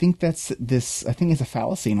think I think it's a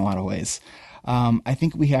fallacy in a lot of ways. I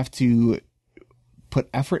think we have to put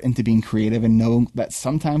effort into being creative and know that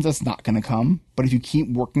sometimes that's not going to come, but if you keep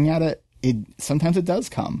working at it, sometimes it does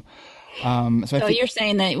come. So you're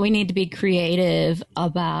saying that we need to be creative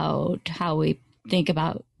about how we think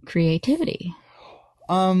about creativity.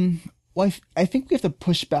 Well, I think we have to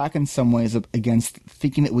push back in some ways against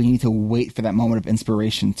thinking that we need to wait for that moment of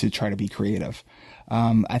inspiration to try to be creative.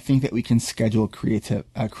 I think that we can schedule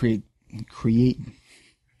creativity.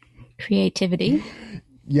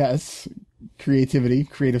 Yes, creativity,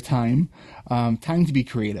 creative time, time to be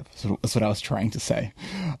creative. So that's what I was trying to say.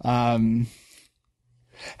 Have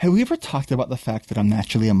we ever talked about the fact that I'm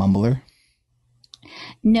naturally a mumbler?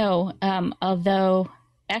 No, although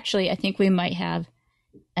actually I think we might have.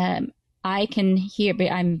 I can hear,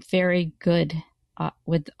 but I'm very good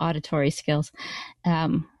with auditory skills.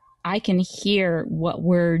 I can hear what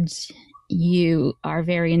words you are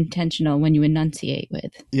very intentional when you enunciate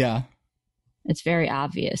with. Yeah. It's very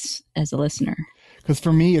obvious as a listener. Because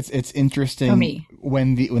for me, it's interesting. For me.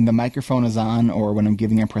 When the microphone is on or when I'm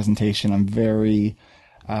giving a presentation, I'm very...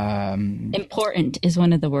 important is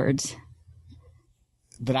one of the words.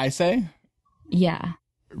 Did I say? Yeah.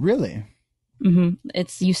 Really? Mm-hmm.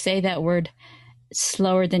 You say that word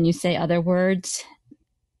slower than you say other words,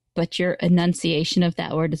 but your enunciation of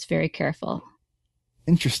that word is very careful.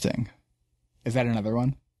 Interesting. Is that another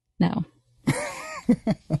one? No.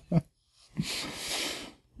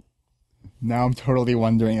 Now I'm totally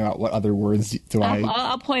wondering about what other words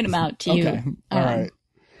I'll point them out to you. Okay. All right.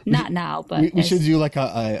 Not now, but we should do like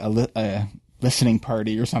a listening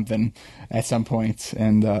party or something at some point,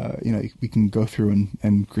 and we can go through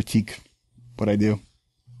and critique what I do.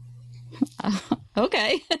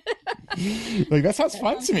 Okay. Like that sounds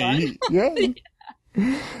fun to me.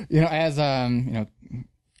 Yeah.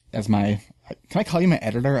 As my, can I call you my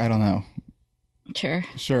editor? I don't know.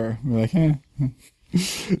 Sure. We're like,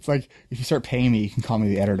 It's like if you start paying me, you can call me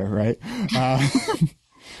the editor, right?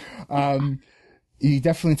 You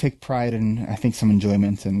definitely take pride and I think some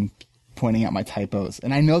enjoyment in pointing out my typos,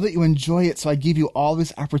 and I know that you enjoy it, so I give you all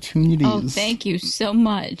these opportunities. Oh, thank you so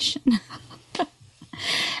much.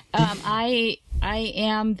 I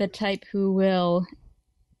am the type who will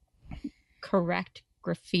correct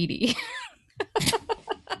graffiti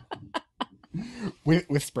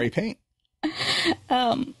with spray paint.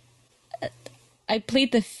 I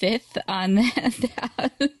plead the fifth on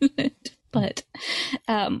that, but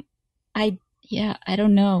I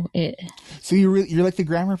don't know it. So you're like the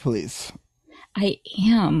grammar police. I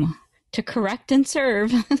am, to correct and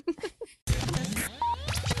serve.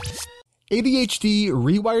 ADHD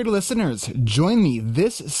Rewired listeners, join me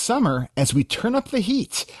this summer as we turn up the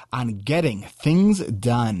heat on getting things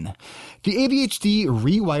done. The ADHD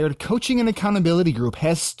Rewired Coaching and Accountability Group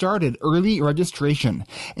has started early registration,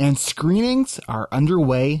 and screenings are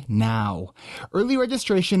underway now. Early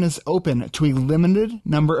registration is open to a limited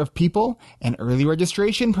number of people, and early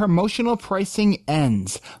registration promotional pricing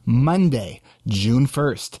ends Monday, June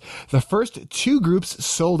 1st. The first 2 groups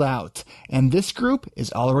sold out, and this group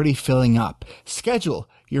is already filling up. Schedule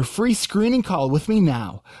your free screening call with me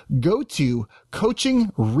now. Go to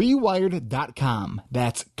coachingrewired.com.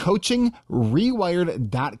 That's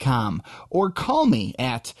coachingrewired.com. Or call me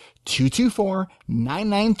at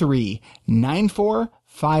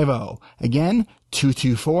 224-993-9450. Again,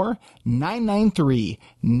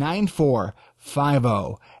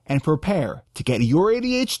 224-993-9450. And prepare to get your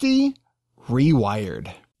ADHD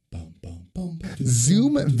rewired.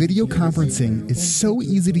 Zoom video conferencing is so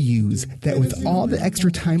easy to use that with all the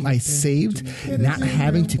extra time I saved not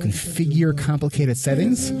having to configure complicated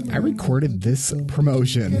settings, I recorded this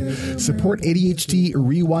promotion. Support ADHD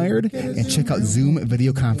Rewired and check out Zoom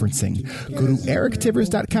video conferencing. Go to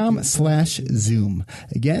erictivers.com/Zoom.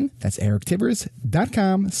 Again, that's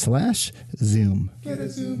erictivers.com/Zoom.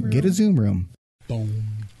 Get a Zoom room.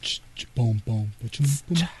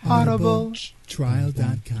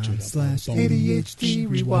 Audibletrial.com/ADHD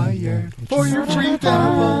Rewired for your free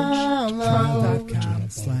download.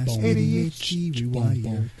 Trial.com/ADHD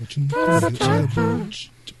Rewired.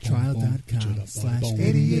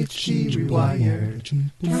 Trial.com/ADHD Rewired.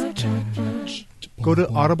 Go to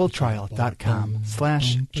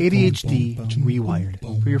audibletrial.com/ADHD Rewired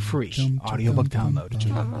for your free audiobook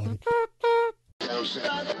download.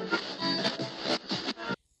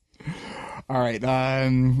 All right,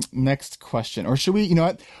 next question. Or should we, you know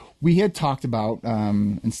what? We had talked about,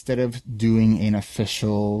 instead of doing an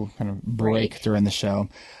official kind of break during the show,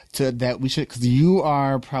 that we should, because you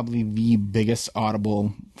are probably the biggest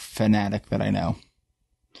Audible fanatic that I know.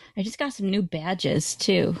 I just got some new badges,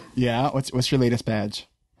 too. Yeah? What's your latest badge?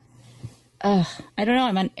 I don't know.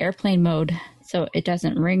 I'm on airplane mode, so it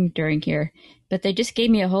doesn't ring during here. But they just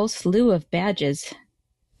gave me a whole slew of badges.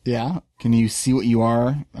 Yeah? Can you see what you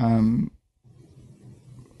are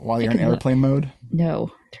while you're in airplane mode?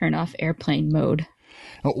 No. Turn off airplane mode.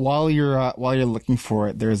 While you're looking for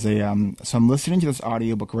it, there's a so I'm listening to this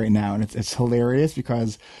audiobook right now, and it's hilarious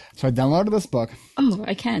because I downloaded this book. Oh,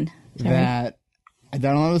 I can. Sorry. I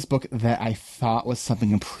downloaded this book that I thought was something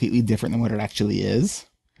completely different than what it actually is.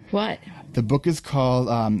 What? The book is called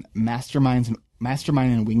Mastermind and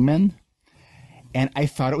Wingmen, and I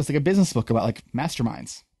thought it was like a business book about like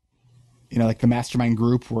masterminds. You know, like the mastermind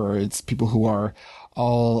group where it's people who are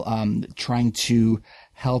all trying to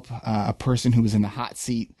help a person who is in the hot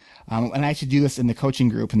seat. And I actually do this in the coaching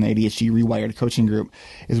group, in the ADHD Rewired coaching group,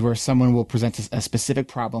 is where someone will present a specific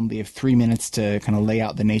problem. They have 3 minutes to kind of lay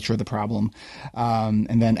out the nature of the problem.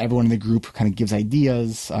 And then everyone in the group kind of gives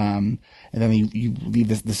ideas. And then you leave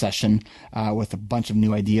the session with a bunch of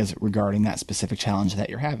new ideas regarding that specific challenge that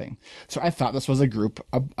you're having. So I thought this was a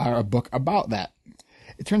book about that.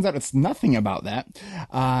 It turns out it's nothing about that.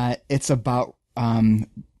 It's about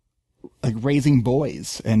like raising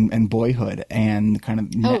boys and boyhood and kind of.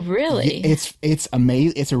 Oh, really? It's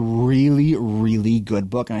amazing. It's a really, really good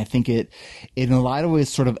book, and I think it in a lot of ways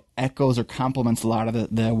sort of echoes or complements a lot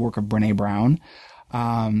of the work of Brené Brown.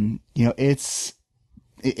 You know, it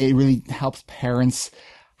really helps parents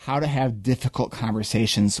how to have difficult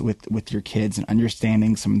conversations with your kids and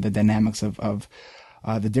understanding some of the dynamics of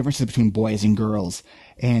the differences between boys and girls,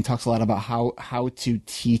 and it talks a lot about how to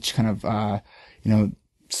teach kind of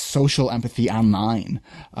social empathy online,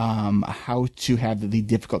 how to have the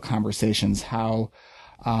difficult conversations, how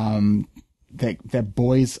that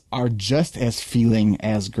boys are just as feeling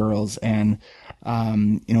as girls, and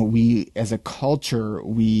we as a culture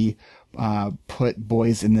we put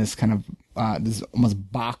boys in this kind of this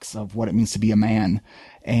almost box of what it means to be a man,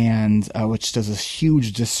 and which does a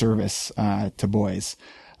huge disservice to boys.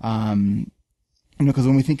 Because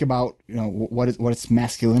when we think about what is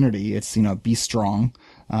masculinity, it's be strong,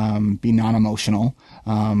 be non-emotional,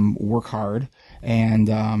 work hard, and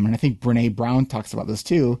I think Brené Brown talks about this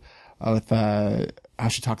too, with how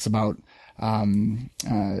she talks about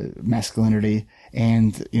masculinity,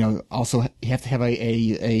 and also you have to have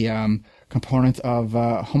a component of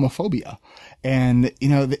homophobia, and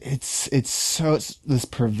it's this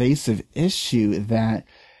pervasive issue that.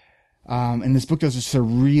 And this book does just a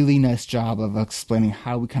really nice job of explaining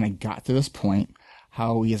how we kind of got to this point,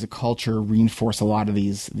 how we as a culture reinforce a lot of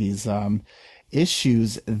these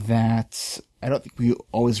issues that I don't think we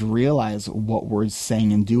always realize what we're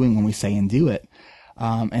saying and doing when we say and do it.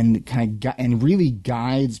 And kind of and really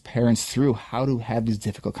guides parents through how to have these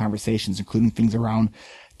difficult conversations, including things around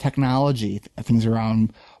technology, things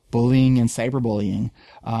around bullying and cyberbullying,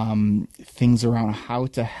 things around how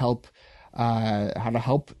to help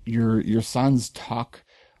your sons talk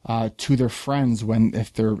to their friends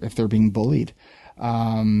if they're being bullied.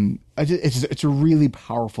 It's a really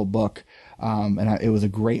powerful book. And it was a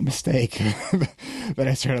great mistake that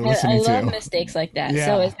I started listening to. I love mistakes like that. Yeah.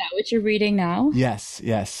 So is that what you're reading now? Yes.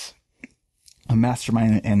 A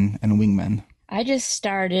Mastermind and Wingman. I just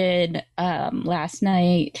started last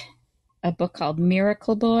night a book called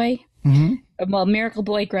Miracle Boy. Mm-hmm. Well, Miracle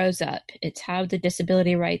Boy Grows Up. It's how the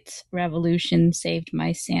disability rights revolution saved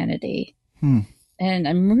my sanity. And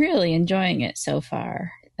I'm really enjoying it so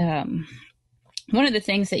far. One of the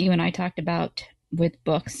things that you and I talked about with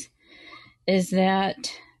books is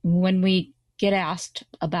that when we get asked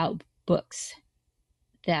about books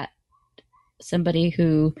that somebody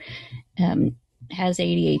who has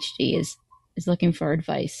ADHD is looking for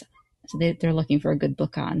advice, so they're looking for a good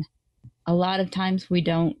book on, a lot of times we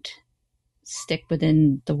don't stick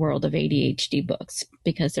within the world of ADHD books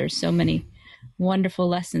because there's so many wonderful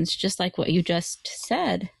lessons, just like what you just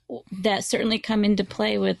said, that certainly come into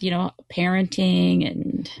play with, parenting.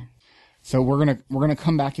 And so we're gonna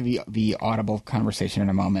come back to the Audible conversation in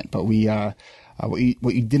a moment, but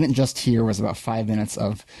what you didn't just hear was about 5 minutes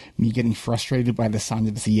of me getting frustrated by the sound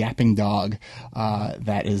of this yapping dog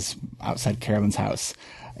that is outside Carolyn's house.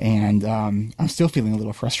 And I'm still feeling a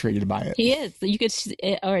little frustrated by it. He is. You could,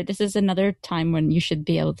 or this is another time when you should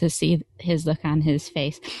be able to see his look on his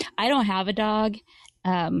face. I don't have a dog.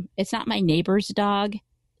 It's not my neighbor's dog.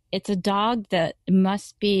 It's a dog that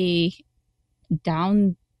must be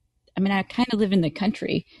down. I mean, I kind of live in the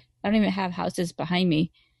country. I don't even have houses behind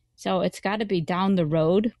me. So it's got to be down the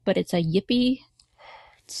road, but it's a yippy.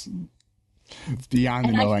 It's beyond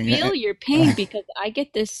annoying. I feel your pain because I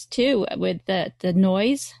get this too with the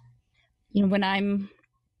noise. When I'm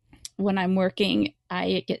working,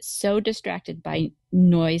 I get so distracted by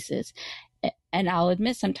noises, and I'll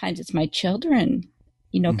admit sometimes it's my children,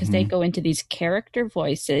 because they go into these character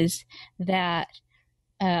voices that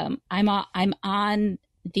I'm on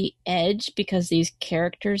the edge because these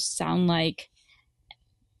characters sound like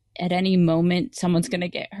at any moment someone's going to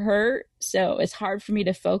get hurt. So it's hard for me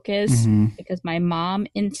to focus because my mom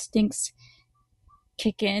instincts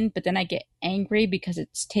kick in, but then I get angry because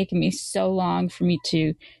it's taken me so long for me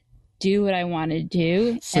to do what I want to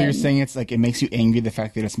do. So you're saying it's like it makes you angry, the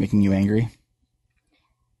fact that it's making you angry?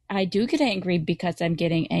 I do get angry because I'm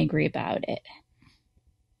getting angry about it.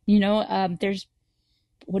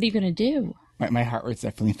 What are you going to do? My heart rate's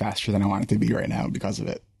definitely faster than I want it to be right now because of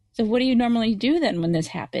it. So what do you normally do then when this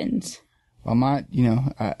happens? Well, I'm not,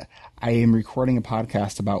 I am recording a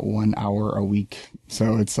podcast about 1 hour a week.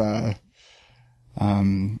 So it's, I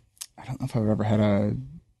don't know if I've ever had a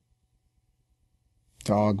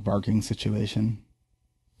dog barking situation.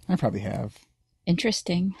 I probably have.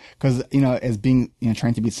 Interesting. Because, as being,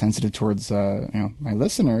 trying to be sensitive towards, my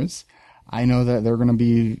listeners, I know that they're going to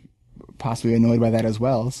be possibly annoyed by that as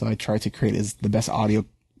well. So I try to create the best audio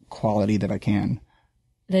quality that I can.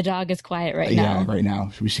 The dog is quiet right now. Yeah, right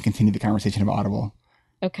now. We should continue the conversation of Audible.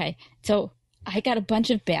 Okay. So I got a bunch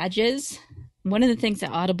of badges. One of the things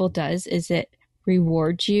that Audible does is it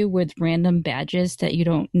rewards you with random badges that you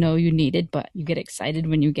don't know you needed, but you get excited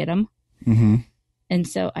when you get them. Mm-hmm. And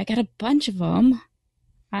so I got a bunch of them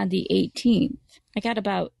on the 18th. I got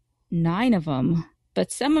about 9 of them, but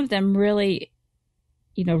some of them really,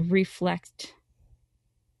 reflect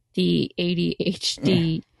the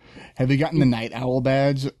ADHD. Have you gotten the Night Owl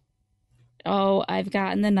badge? Oh, I've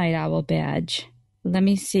gotten the Night Owl badge. Let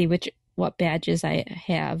me see what badges I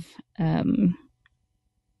have. I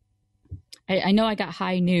know I got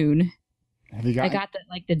High Noon. Have you got? I got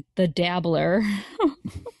the Dabbler. A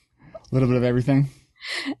little bit of everything.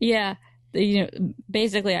 Yeah,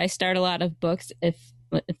 basically I start a lot of books. If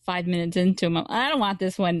 5 minutes into them, I don't want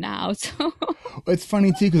this one now. So it's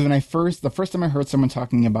funny too because the first time I heard someone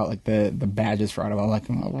talking about like the badges for Audible, I'm like,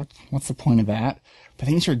 well, what's the point of that? But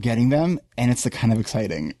then you start getting them, and it's kind of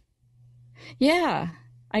exciting. Yeah,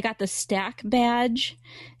 I got the Stack badge.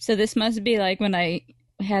 So this must be like when I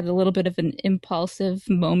had a little bit of an impulsive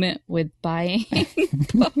moment with buying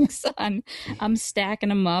books. I'm stacking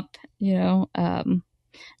them up.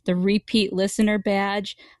 The repeat listener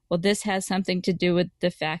badge. Well, this has something to do with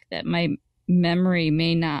the fact that my memory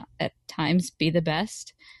may not at times be the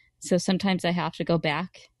best. So sometimes I have to go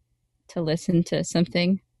back to listen to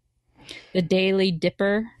something. The Daily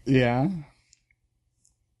Dipper. Yeah.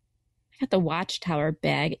 I got the Watchtower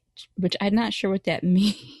bag, which I'm not sure what that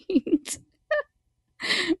means,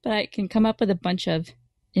 but I can come up with a bunch of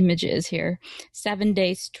images here.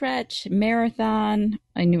 7-day stretch, marathon.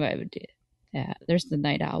 I knew I would do that. There's the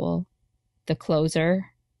night owl, the closer,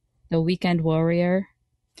 the weekend warrior,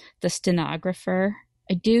 the stenographer.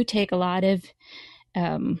 I do take a lot of,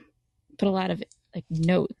 put a lot of like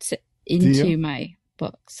notes into my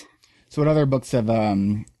books. So what other books have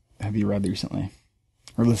you read recently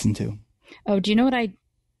or listened to? Oh, do you know what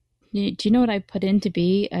I put in to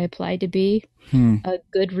be? I applied to be a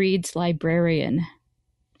Goodreads librarian.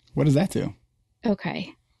 What does that do?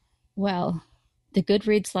 Okay. Well, the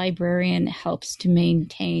Goodreads librarian helps to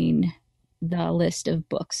maintain the list of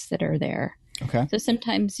books that are there. Okay. So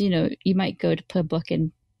sometimes, you might go to put a book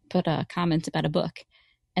and put comments about a book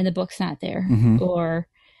and the book's not there. Mm-hmm. Or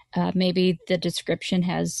maybe the description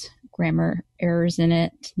has grammar errors in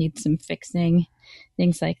it, needs some fixing,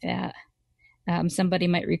 things like that. Somebody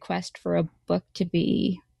might request for a book to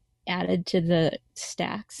be added to the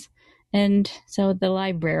stacks. And so the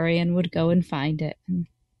librarian would go and find it and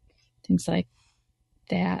things like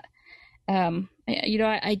that. I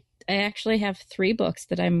actually have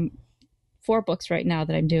 4 books right now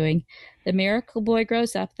that I'm doing. The Miracle Boy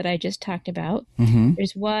Grows Up that I just talked about. Mm-hmm.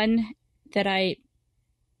 There's one that I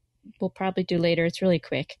will probably do later. It's really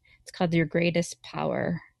quick. It's called Your Greatest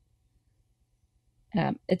Power.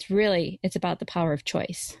 It's about the power of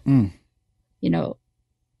choice. Mm. A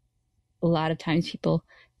lot of times people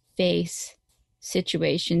face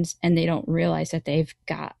situations and they don't realize that they've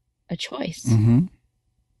got a choice. Mm-hmm.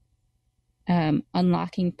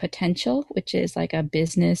 Unlocking Potential, which is like a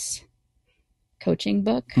business coaching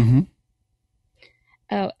book. Mm-hmm.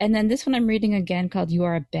 Oh, and then this one I'm reading again called You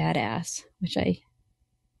Are a Badass, which I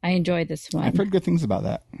enjoy this one. I've heard good things about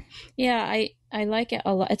that. Yeah, I like it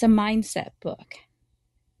a lot. It's a mindset book.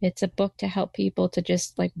 It's a book to help people to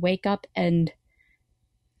just like wake up and,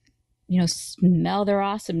 smell their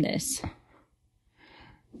awesomeness.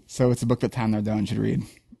 So it's a book that Tom Nardone should read.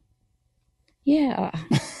 Yeah.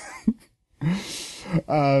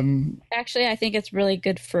 Actually, I think it's really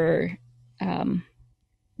good for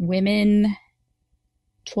women,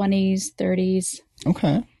 20s, 30s.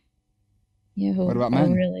 Okay. What about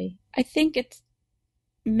men? Really, I think it's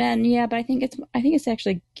men. Yeah, but I think it's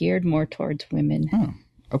actually geared more towards women. Oh,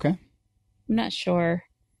 okay. I'm not sure.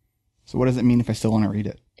 So what does it mean if I still want to read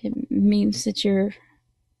it? It means that you're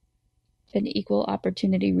an equal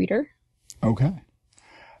opportunity reader. Okay.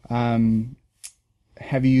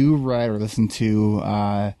 Have you read or listened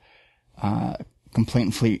to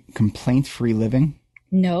Complaint-Free Living?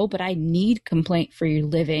 No, but I need complaint-free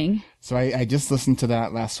living. So I just listened to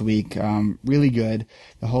that last week. Really good.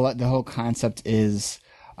 The whole concept is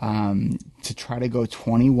to try to go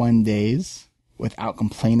 21 days without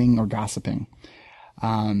complaining or gossiping.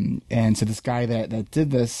 And so this guy that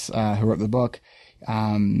did this, who wrote the book,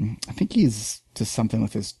 I think he's just something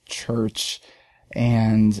with his church.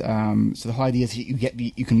 And so the whole idea is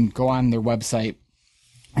you can go on their website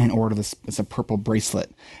and order this. It's a purple bracelet,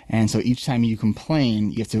 and so each time you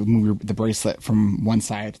complain, you have to move the bracelet from one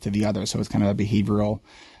side to the other. So it's kind of a behavioral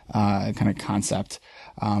kind of concept.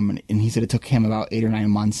 And he said it took him about 8 or 9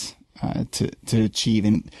 months to achieve,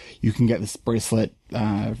 and you can get this bracelet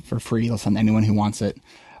for free. They'll send anyone who wants it.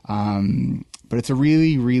 But it's a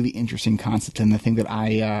really, really interesting concept, and the thing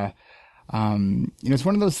that it's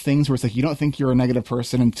one of those things where it's like you don't think you're a negative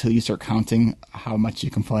person until you start counting how much you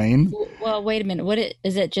complain. Well, wait a minute.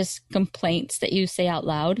 Is it just complaints that you say out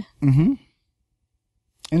loud? Mm-hmm.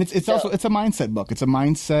 And it's also a mindset book. It's a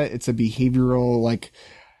mindset. It's a behavioral,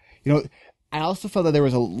 I also felt that there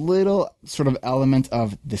was a little sort of element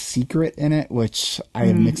of The Secret in it, which I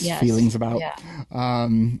have mixed feelings about. Yeah.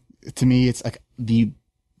 To me, it's like the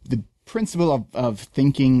principle of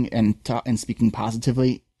thinking and speaking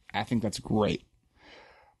positively. I think that's great,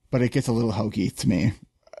 but it gets a little hokey to me.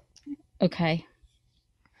 Okay.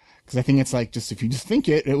 Because I think it's like, if you just think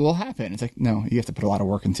it will happen. It's like, no, you have to put a lot of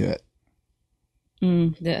work into it.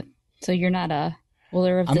 So you're not a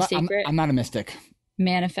ruler of The Secret? I'm not a mystic.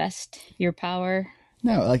 Manifest your power?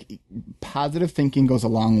 No, positive thinking goes a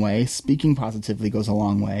long way. Speaking positively goes a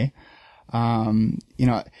long way. And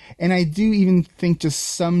I do even think to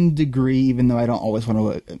some degree, even though I don't always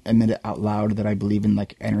want to admit it out loud, that I believe in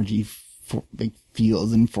energy,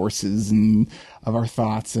 fields and forces and of our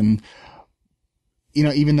thoughts. And,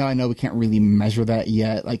 even though I know we can't really measure that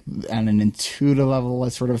yet, on an intuitive level, I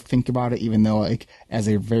sort of think about it, even though as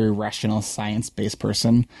a very rational science-based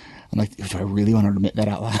person, I'm like, do I really want to admit that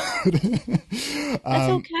out loud? That's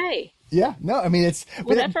okay. Yeah, no, I mean, it's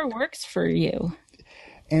whatever works for you.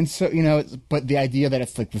 And so, but the idea that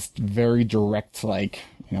it's like this very direct, like,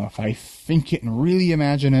 if I think it and really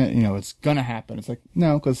imagine it, it's going to happen. It's like,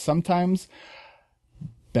 no, because sometimes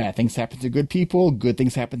bad things happen to good people, good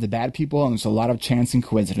things happen to bad people, and there's a lot of chance and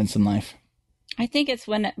coincidence in life. I think it's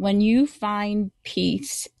when you find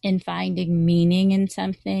peace in finding meaning in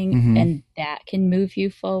something, and that can move you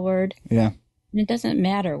forward. Yeah. And it doesn't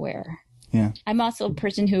matter where. Yeah. I'm also a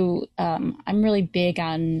person who, I'm really big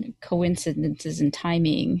on coincidences and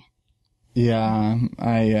timing. Yeah.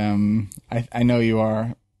 I know you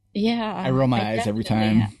are. Yeah. I roll my eyes every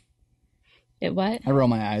time. It what? I roll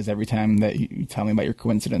my eyes every time that you tell me about your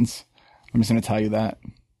coincidence. I'm just going to tell you that.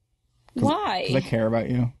 Why? Because I care about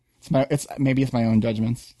you. Maybe it's my own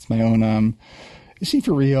judgments. It's my own, is she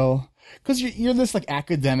for real? Because you're this like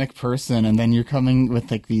academic person, and then you're coming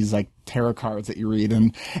with like these like tarot cards that you read,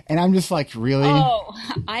 and I'm just like, really? Oh,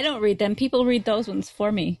 I don't read them. People read those ones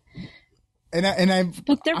for me.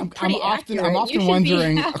 But they're pretty accurate. I'm often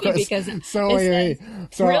wondering. Because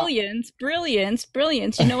brilliance.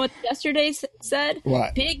 You know what yesterday said?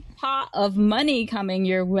 What? Big pot of money coming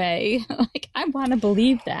your way. Like, I want to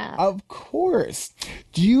believe that. Of course.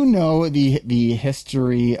 Do you know the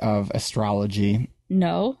history of astrology?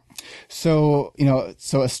 No. So,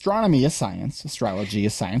 so astronomy is science, astrology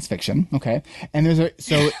is science fiction. Okay. And in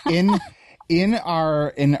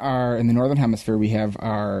the Northern Hemisphere, we have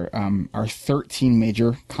our 13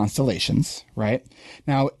 major constellations, right?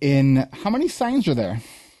 Now, how many signs are there?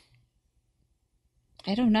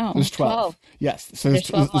 I don't know. There's 12. Yes. So there's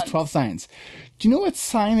 12 signs. Do you know what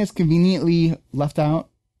sign is conveniently left out?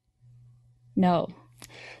 No.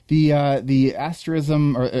 The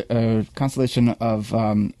asterism or constellation of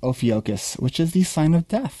Ophiuchus, which is the sign of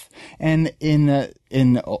death. And many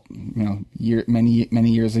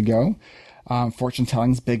years ago, fortune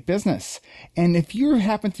telling's big business. And if you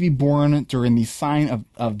happen to be born during the sign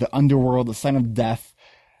of the underworld, the sign of death,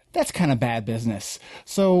 that's kind of bad business.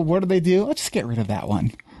 So what do? Let's just get rid of that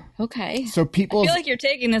one. Okay. So I feel like you're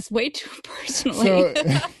taking this way too personally.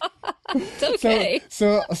 It's okay.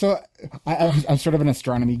 So I'm sort of an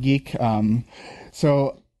astronomy geek.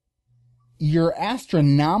 So your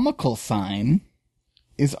astronomical sign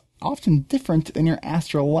is often different than your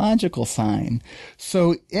astrological sign.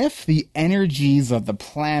 So if the energies of the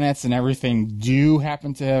planets and everything do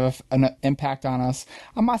happen to have an impact on us,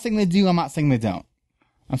 I'm not saying they do, I'm not saying they don't.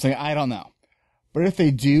 I'm saying I don't know. But if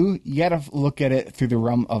they do, you got to look at it through the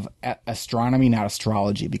realm of astronomy, not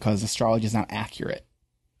astrology, because astrology is not accurate.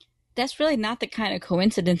 That's really not the kind of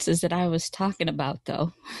coincidences that I was talking about,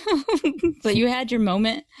 though. But you had your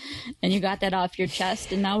moment, and you got that off your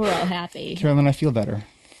chest, and now we're all happy. Carolyn, I feel better.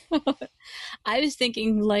 I was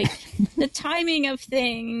thinking, like, the timing of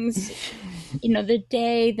things, the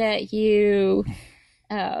day that you,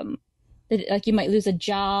 like, you might lose a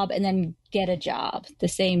job and then get a job the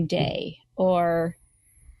same day. Or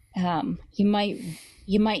you might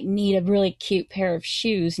need a really cute pair of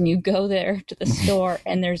shoes, and you go there to the store,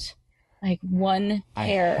 and there's like one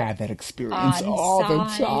pair. I had that experience all the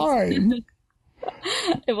time.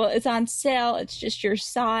 Well, it's on sale. It's just your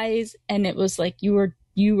size, and it was like you were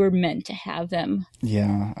meant to have them.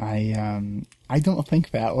 Yeah, I don't think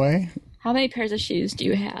that way. How many pairs of shoes do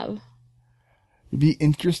you have? It'd be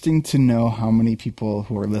interesting to know how many people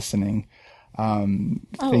who are listening.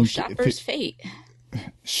 Shopper's fate.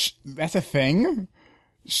 That's a thing?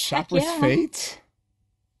 Shopper's fate?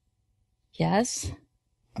 Yes.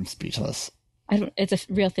 I'm speechless. It's a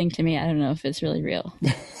real thing to me. I don't know if it's really real.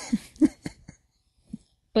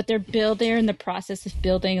 But they're in the process of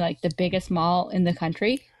building like the biggest mall in the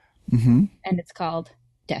country. Mm-hmm. And it's called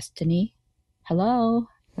Destiny. Hello.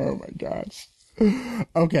 Oh my gosh.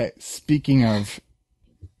 Okay, speaking of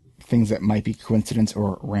things that might be coincidence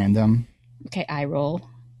or random. Okay, eye roll.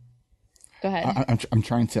 Go ahead. I'm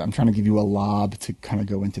trying to give you a lob to kind of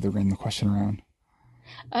go into the random question round.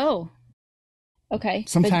 Oh, okay.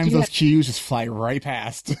 Sometimes those cues just fly right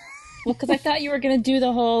past. Well, because I thought you were going to do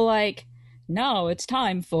the whole like, now it's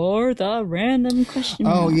time for the random question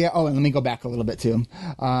round. Oh yeah. Oh, and let me go back a little bit too,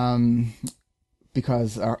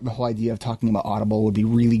 because the whole idea of talking about Audible would be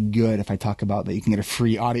really good if I talk about that you can get a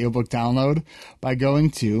free audiobook download by going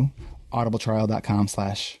to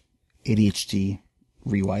audibletrial.com/ADHD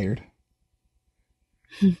rewired.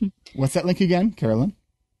 What's that link again, Carolyn?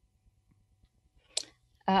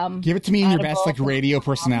 Give it to me in your best like radio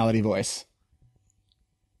personality voice.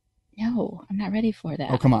 No, I'm not ready for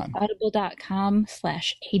that. Oh, come on.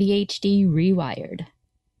 Audible.com/ADHD rewired.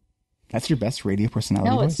 That's your best radio personality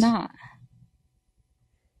voice? No, it's not.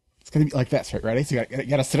 It's going to be like this, right? Ready? So you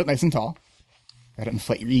got to sit up nice and tall. Got to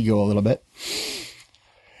inflate your ego a little bit.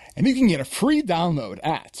 And you can get a free download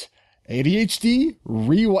at ADHD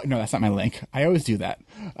reWired. No, that's not my link. I always do that.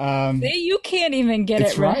 See, you can't even get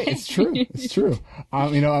it right. It's true. It's true. I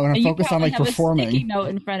want to focus on like performing. A sticky note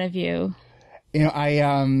in front of you.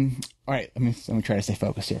 All right, let me try to stay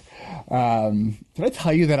focused here. Did I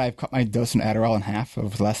tell you that I've cut my dose of Adderall in half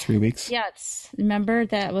over the last 3 weeks? Yes. Remember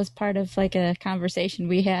that was part of like a conversation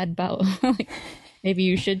we had about like, maybe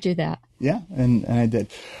you should do that. Yeah, and I did.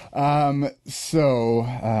 What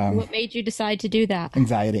made you decide to do that?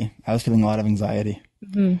 Anxiety. I was feeling a lot of anxiety.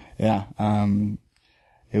 Mm-hmm. Yeah.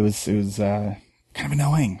 It was kind of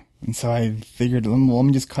annoying. And so I figured, let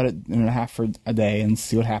me just cut it in half for a day and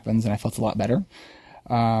see what happens. And I felt a lot better.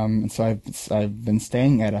 And so I've been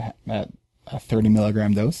staying at a 30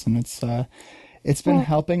 milligram dose, and it's been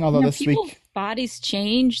helping. Although this week, bodies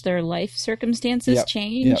change, their life circumstances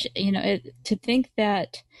change. Yep. To think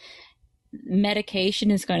that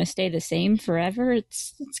medication is going to stay the same forever,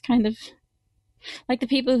 it's kind of like the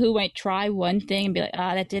people who might try one thing and be like,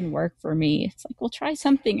 that didn't work for me. It's like, well, try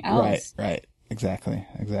something else. Right. Exactly.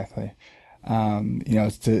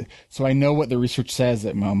 So I know what the research says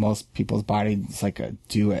that most people's bodies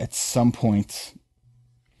do at some point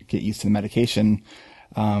get used to the medication.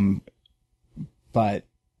 But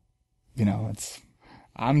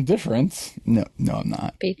I'm different. No, I'm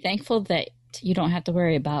not. Be thankful that you don't have to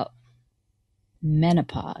worry about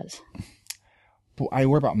menopause. But I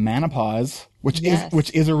worry about menopause, which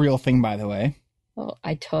is a real thing, by the way. Oh,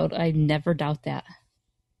 I never doubt that.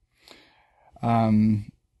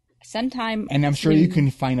 Sometime, and I'm sure you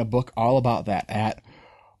can find a book all about that at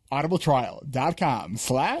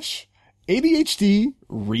audibletrial.com/ADHD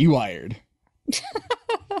reWired.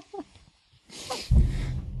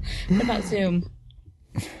 What about Zoom?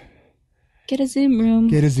 Get a Zoom room.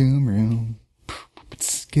 Get a Zoom room.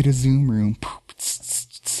 Get a Zoom room.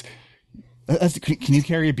 Can you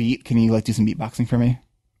carry a beat? Can you do some beatboxing for me?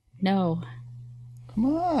 No. Come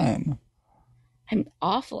on. I'm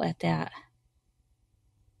awful at that.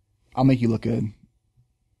 I'll make you look good.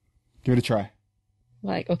 Give it a try.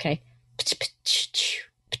 Okay.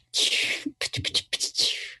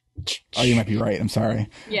 Oh, you might be right. I'm sorry.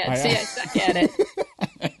 Yeah, I suck at it.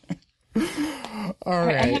 All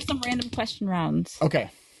right. I have some random question rounds. Okay.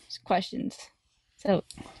 Questions. So,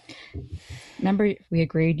 remember we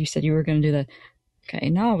agreed, you said you were going to do okay,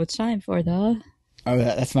 now it's time for the... Oh,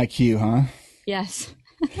 that's my cue, huh? Yes.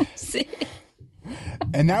 See?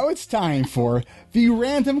 And now it's time for the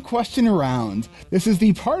random question round. This is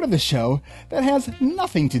the part of the show that has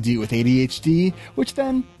nothing to do with ADHD, which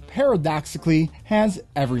then paradoxically has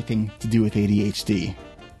everything to do with ADHD.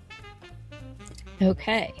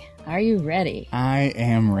 Okay. Are you ready? I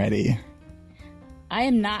am ready. I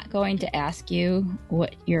am not going to ask you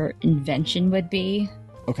what your invention would be.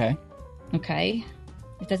 Okay. Okay.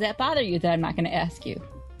 Does that bother you that I'm not going to ask you?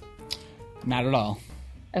 Not at all.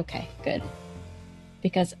 Okay, good.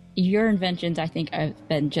 Because your inventions, I think, have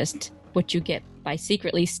been just what you get by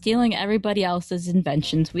secretly stealing everybody else's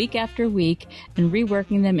inventions week after week and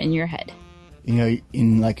reworking them in your head. In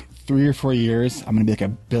 3 or 4 years, I'm going to be a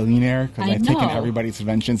billionaire because I've taken everybody's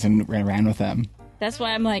inventions and ran with them. That's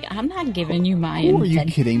why I'm I'm not giving you my invention. Who are you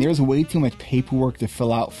kidding? There's way too much paperwork to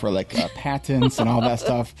fill out for patents and all that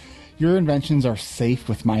stuff. Your inventions are safe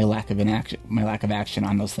with my lack of action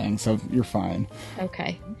on those things, so you're fine.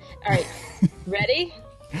 Okay. All right. Ready?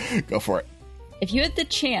 Go for it. If you had the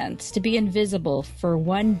chance to be invisible for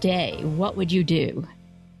one day, what would you do?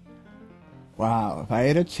 Wow. If I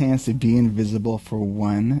had a chance to be invisible for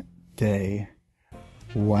one day,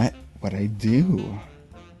 what would I do?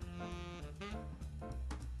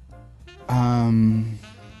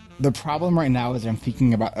 The problem right now is I'm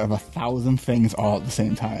thinking of 1,000 things all at the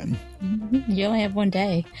same time. You only have one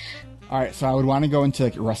day. All right, so I would want to go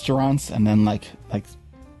into restaurants and then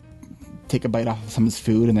take a bite off of someone's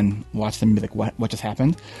food and then watch them be what just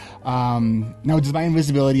happened. Now, does my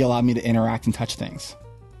invisibility allow me to interact and touch things?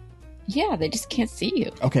 Yeah, they just can't see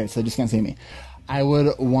you. Okay, so they just can't see me. I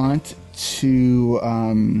would want to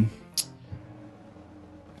go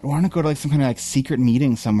to some kind of secret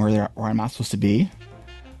meeting somewhere where I'm not supposed to be.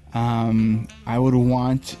 I would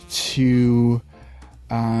want to.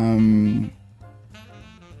 Who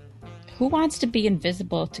wants to be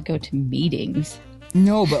invisible to go to meetings?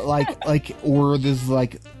 No, but or there's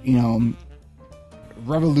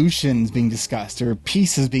revolutions being discussed, or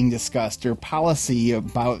peace is being discussed, or policy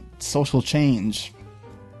about social change.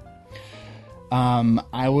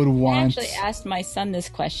 I would want. I actually asked my son this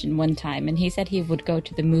question one time, and he said he would go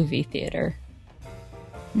to the movie theater.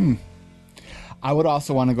 I would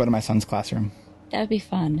also want to go to my son's classroom. That would be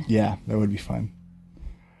fun. Yeah, that would be fun.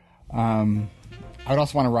 I would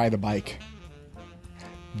also want to ride a bike.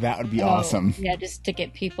 That would be awesome. Yeah, just to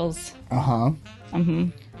get people's... Uh-huh. Mm-hmm.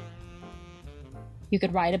 You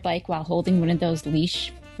could ride a bike while holding one of those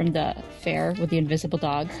leash from the fair with the invisible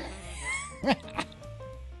dog.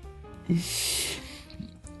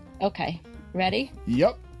 Okay, ready?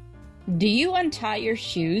 Yep. Do you untie your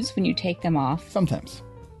shoes when you take them off? Sometimes.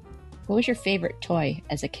 What was your favorite toy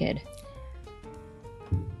as a kid?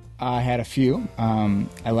 I had a few.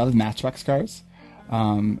 I loved Matchbox cars.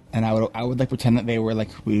 And I would like pretend that they were like,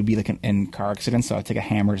 we would be like in car accidents, so I'd take a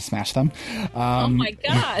hammer to smash them. Oh my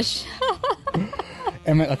gosh.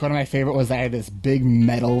 And like one of my favorite was I had this big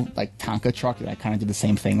metal like Tonka truck that I kind of did the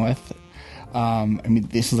same thing with. I mean,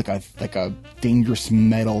 this is like a dangerous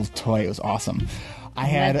metal toy. It was awesome. I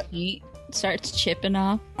had heat starts chipping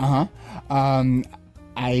off. I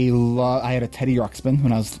had a Teddy Ruxpin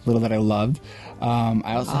when I was little that I loved.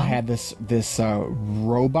 I also had this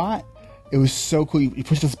robot. It was so cool. You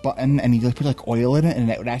push this button and you like put like oil in it, and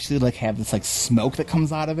it would actually like have this like smoke that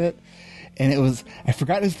comes out of it. And it was, I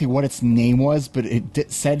forgot exactly what its name was, but it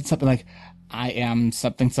said something like, "I am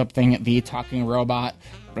something something, the talking robot."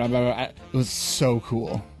 Blah blah blah. It was so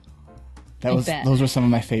cool. Those were some of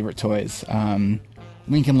my favorite toys.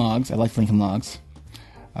 Lincoln Logs. I liked Lincoln Logs.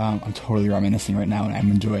 I'm totally reminiscing right now, and I'm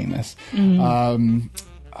enjoying this. Mm-hmm.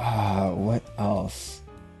 What else?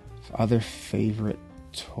 Other favorite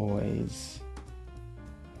toys.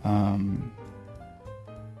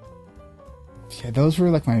 Yeah, those were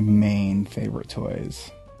like my main favorite toys.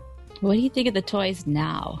 What do you think of the toys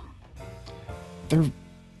now? They're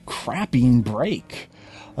crappy and break.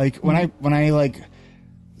 Like when I like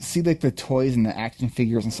see like the toys and the action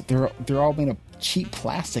figures and stuff, they're all made of cheap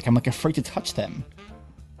plastic. I'm like afraid to touch them.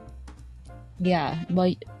 Yeah,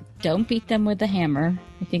 well, don't beat them with a hammer.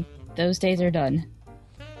 I think those days are done.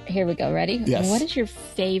 Here we go. Ready? Yes. What is your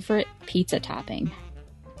favorite pizza topping?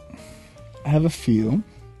 I have a few.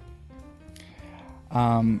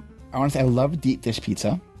 I want to say I love deep dish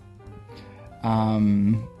pizza. Have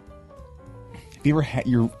you ever had,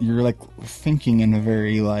 you're like thinking in a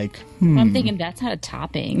very like, I'm thinking that's not a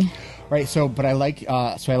topping. Right. But I like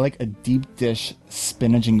a deep dish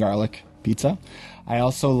spinach and garlic pizza. I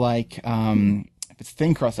also like, if it's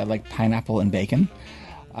thin crust, I like pineapple and bacon.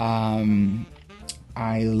 I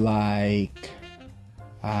like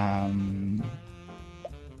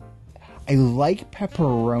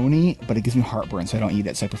pepperoni, but it gives me heartburn, so I don't eat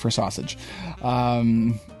it, so I prefer sausage.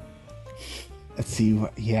 Let's see.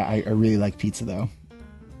 Yeah, I really like pizza, though.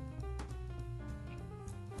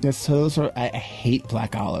 Yes, so those are... I hate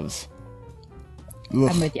black olives. Ugh.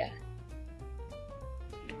 I'm with you.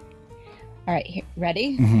 All right,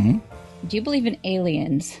 ready? Mm-hmm. Do you believe in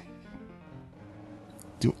aliens?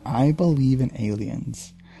 Do I believe in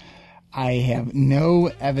aliens? I have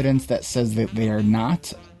no evidence that says that they are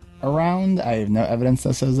not around. I have no evidence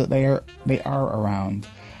that says that they are around.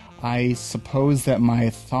 I suppose that my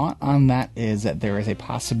thought on that is that there is a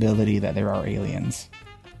possibility that there are aliens.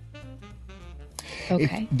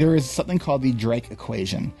 Okay. There is something called the Drake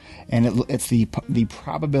equation, and it's the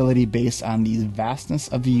probability based on the vastness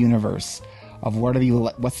of the universe of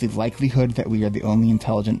what's the likelihood that we are the only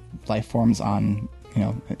intelligent life forms on,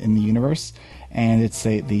 in the universe. And it's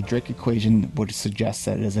the Drake equation would suggest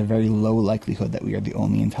that it is a very low likelihood that we are the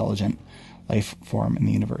only intelligent life form in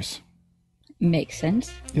the universe. Makes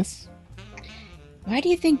sense. Yes. Why do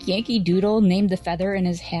you think Yankee Doodle named the feather in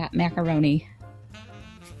his hat macaroni?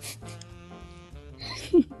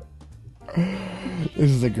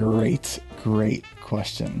 This is a great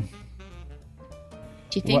question.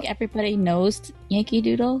 Do you think everybody knows Yankee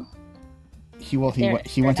Doodle? He went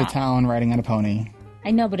to town riding on a pony.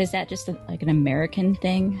 I know, but is that just like an American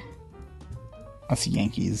thing? Us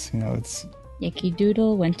Yankees, it's... Yankee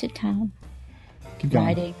Doodle went to town. Keep going.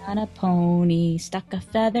 Riding on a pony, stuck a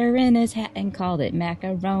feather in his hat and called it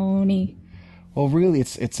macaroni. Well, really,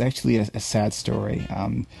 it's actually a sad story.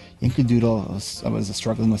 Yankee Doodle was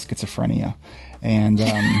struggling with schizophrenia, and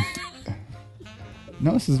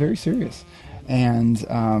no, this is very serious. And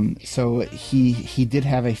so he did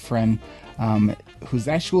have a friend whose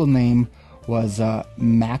actual name was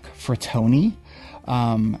Mac Fratoni,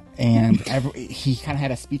 and he kind of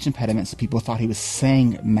had a speech impediment, so people thought he was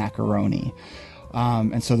saying macaroni.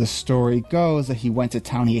 And so the story goes that he went to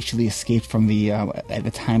town. He actually escaped from at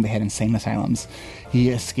the time they had insane asylums. He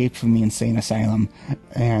escaped from the insane asylum,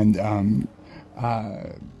 and I'm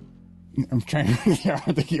trying to figure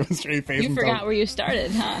out to keep a straight face. You forgot where you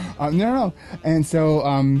started, huh? No. And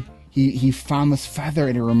so he found this feather,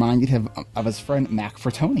 and it reminded him of his friend Mac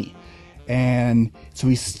Fratoni. And so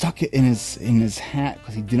he stuck it in his hat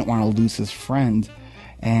because he didn't want to lose his friend.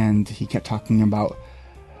 and he kept talking about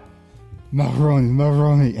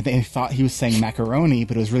macaroni. And they thought he was saying macaroni,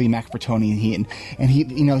 but it was really macaroni. And he,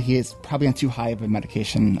 he is probably on too high of a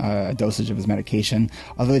medication, dosage of his medication.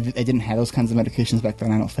 Although they didn't have those kinds of medications back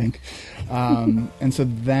then, I don't think. And so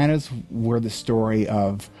that is where the story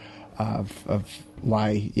of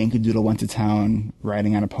why Yankee Doodle went to town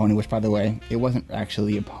riding on a pony. Which, by the way, it wasn't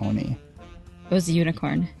actually a pony. It was a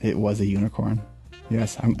unicorn. It was a unicorn.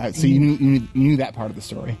 Yes. So you knew that part of the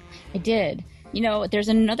story. I did. There's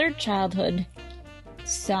another childhood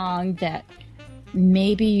song that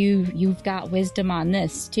maybe you've got wisdom on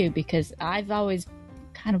this too, because I've always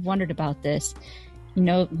kind of wondered about this.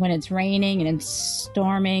 When it's raining and it's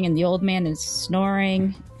storming and the old man is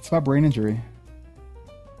snoring. It's about brain injury.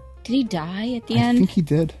 Did he die at the end? I think he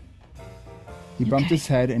did. He bumped his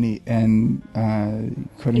head and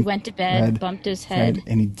couldn't. He went to bed, bumped his head,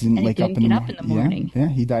 and he didn't wake up in the morning. Yeah,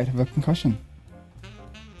 he died of a concussion.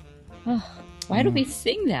 Oh, why do we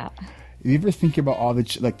sing that? You ever think about all the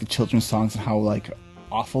the children's songs and how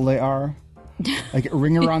awful they are? Like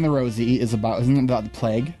 "Ring Around the Rosie" isn't it about the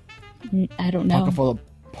plague? I don't know. Pocket full of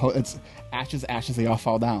it's ashes, ashes. They all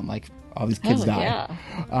fall down. Like all these kids die. Yeah.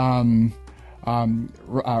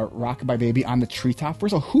 Rockabye Baby on the treetop.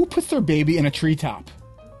 First of all, who puts their baby in a treetop?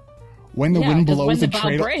 When the wind blows, when the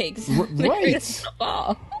bough breaks. Right.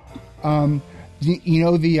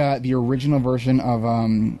 The original version of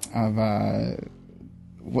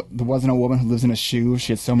there wasn't a woman who lives in a shoe.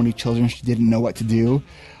 She had so many children she didn't know what to do.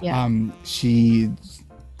 Yeah. She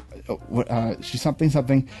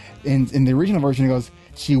something. In the original version, it goes,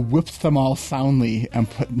 she whipped them all soundly and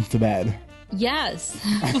put them to bed. Yes.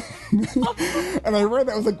 And I read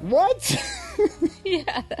that, I was like, what?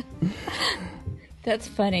 Yeah. That's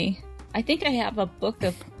funny. I think I have a book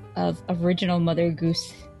of original Mother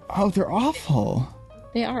Goose. Oh, they're awful.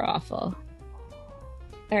 They are awful.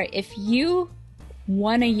 All right, if you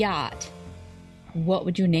won a yacht, what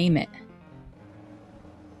would you name it?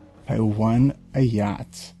 If I won a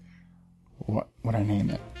yacht, what would I name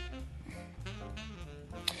it?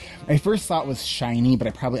 My first thought was Shiny, but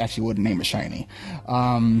I probably actually wouldn't name it Shiny. If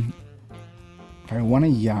I won a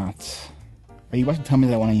yacht... Are you about to tell me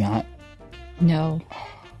that I won a yacht? No.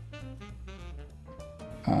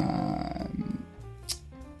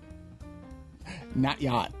 Not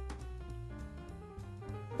yacht.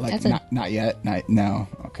 Not yet. No.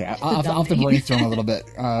 Okay, I'll have to brainstorm a little bit,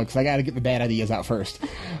 because I got to get the bad ideas out first.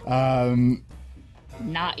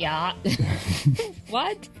 Not yacht.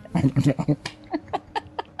 What? I don't know.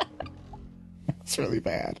 It's really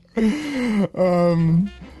bad. If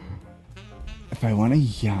I want a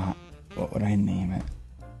yacht, what would I name it?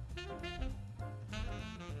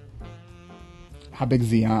 How big's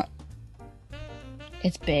the yacht?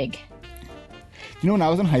 It's big. When I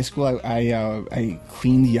was in high school, I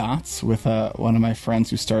cleaned yachts with one of my friends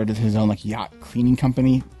who started his own yacht cleaning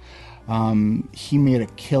company. He made a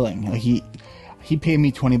killing. He paid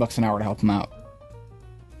me $20 an hour to help him out.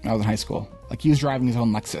 I was in high school. He was driving his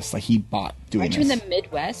own Lexus. He bought doing this. Aren't you in the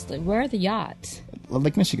Midwest? Where are the yachts?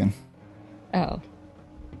 Lake Michigan. Oh.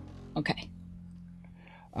 Okay.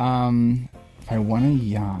 If I won a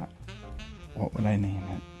yacht, what would I name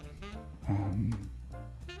it?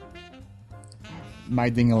 My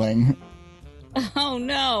Ding-a-Ling. Oh,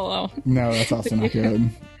 no. No, that's also not good.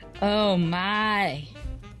 Oh, my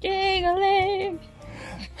Ding-a-Ling.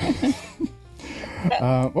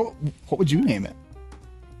 What would you name it?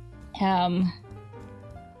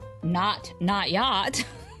 Not yacht.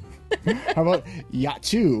 How about Yacht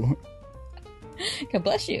 2? God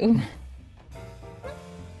bless you.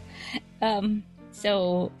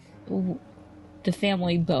 So the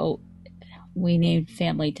family boat, we named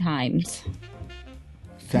Family Times.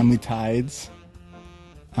 Family Tides.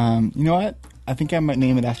 You know what? I think I might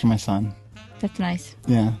name it after my son. That's nice.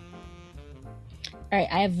 Yeah. All right,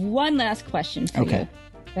 I have one last question for you.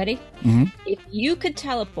 Ready? Mm-hmm. If you could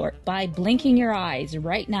teleport by blinking your eyes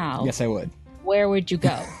right now... Yes, I would. Where would you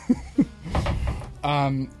go?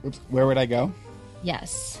 Where would I go?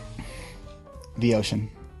 Yes. The ocean.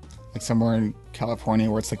 Somewhere in California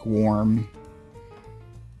where it's warm.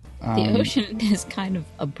 The ocean is kind of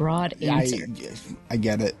a broad answer. I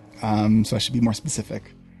get it. So I should be more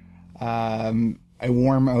specific. A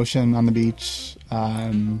warm ocean on the beach.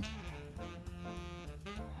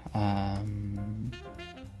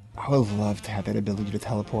 I would love to have that ability to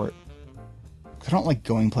teleport. I don't like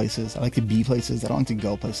going places. I like to be places. I don't like to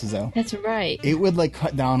go places, though. That's right. It would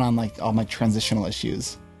cut down on all my transitional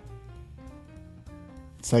issues.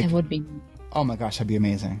 It's it would be. Oh my gosh, that'd be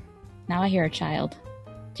amazing. Now I hear a child.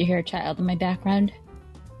 Do you hear a child in my background?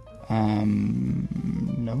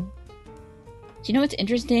 No. you know what's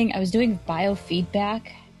interesting? I was doing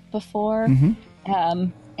biofeedback before,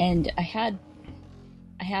 and I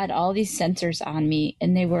had all these sensors on me,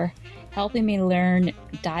 and they were helping me learn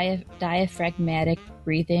diaphragmatic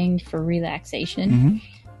breathing for relaxation.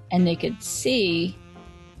 And they could see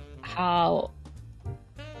how,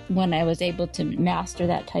 when I was able to master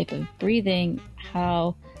that type of breathing,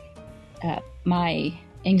 how my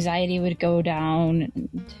anxiety would go down,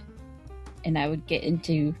 and I would get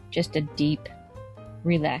into just a deep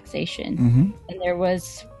relaxation. And there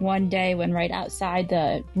was one day when right outside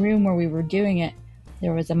the room where we were doing it,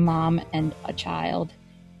 there was a mom and a child,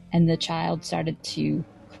 and the child started to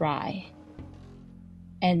cry.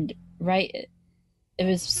 And it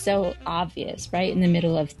was so obvious, right in the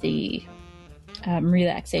middle of the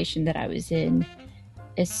relaxation that I was in.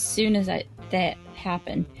 As soon as that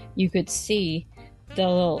happened, you could see the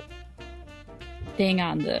little thing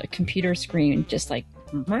on the computer screen just like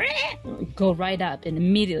go right up and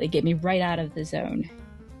immediately get me right out of the zone.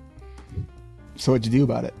 So what'd you do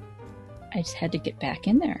about it? I just had to get back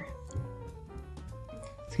in there.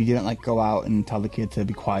 So you didn't like go out and tell the kid to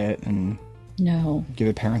be quiet and no, give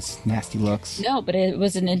the parents nasty looks? No, but it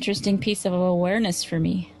was an interesting piece of awareness for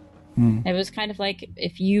me. It was kind of like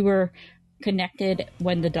if you were connected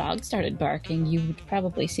when the dog started barking, you would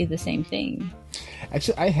probably see the same thing.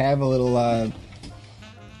 Actually, I have a little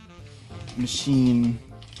machine.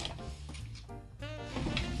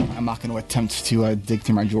 I'm not going to attempt to dig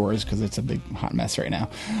through my drawers because it's a big hot mess right now.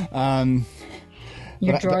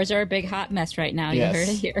 Your drawers are a big hot mess right now. Yes. You heard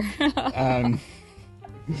it here.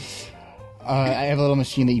 I have a little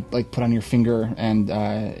machine that you like put on your finger, and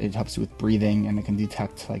it helps you with breathing, and it can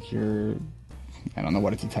detect like I don't know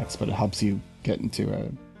what it detects, but it helps you get into a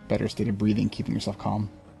better state of breathing, keeping yourself calm.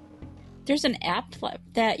 There's an app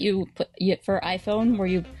that you put for iPhone where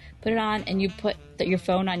you put it on and you put your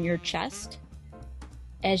phone on your chest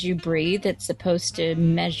as you breathe. It's supposed to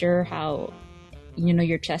measure how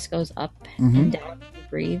your chest goes up and down as you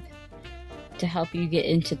breathe to help you get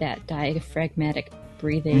into that diaphragmatic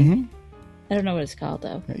breathing. I don't know what it's called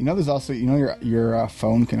though. Yeah, there's also your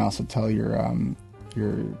phone can also tell your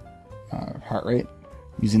heart rate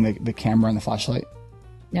using the camera and the flashlight.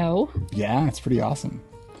 No. Yeah, it's pretty awesome.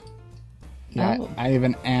 Yeah, Oh. I have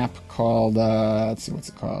an app called let's see, what's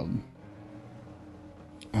it called?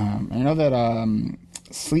 I know that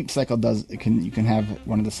Sleep Cycle you can have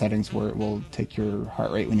one of the settings where it will take your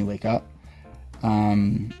heart rate when you wake up.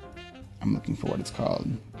 I'm looking for what it's called.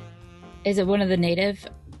 Is it one of the native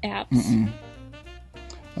apps?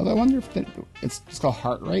 Although I wonder if it's called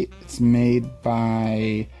Heart Rate. It's made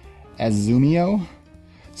by Azumio.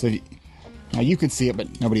 So now you could see it,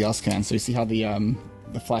 but nobody else can. So you see how the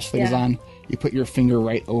flashlight is on? You put your finger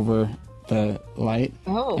right over the light.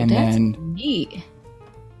 Oh, and that's then neat.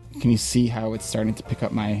 Can you see how it's starting to pick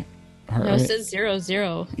up my heart No, rate? it says 0.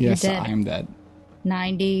 Yes, You're dead. I am dead.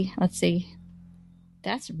 90. Let's see.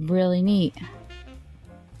 That's really neat.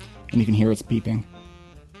 And you can hear it's beeping.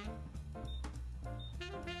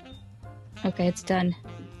 Okay, it's done.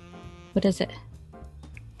 What is it?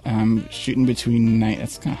 Shooting between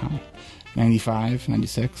that's kind of high. 95,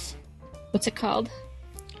 96. What's it called?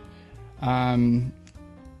 Heart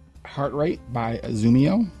Rate by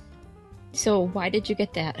Azumio. So why did you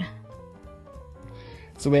get that?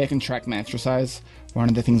 It's a way I can track my exercise. One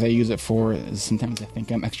of the things I use it for is sometimes I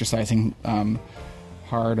think I'm exercising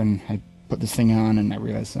hard, and I put this thing on, and I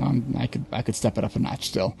realize I could step it up a notch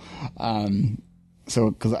still.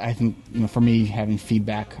 So, because I think for me, having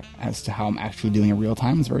feedback as to how I'm actually doing in real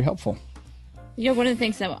time is very helpful. One of the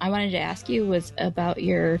things that I wanted to ask you was about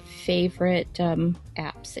your favorite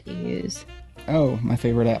apps that you use. Oh, my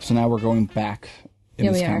favorite app. So now we're going back in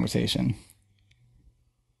Here this we are. conversation.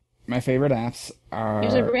 My favorite apps are...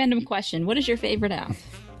 Here's a random question. What is your favorite app?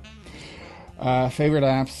 Favorite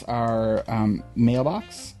apps are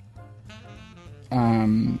Mailbox,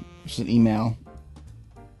 which is an email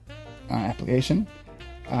application.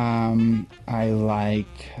 I like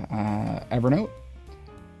Evernote,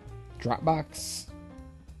 Dropbox,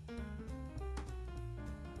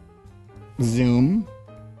 Zoom,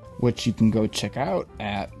 which you can go check out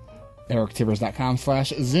at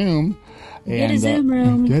erictivers.com/Zoom. Get a Zoom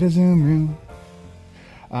room. Get a Zoom room.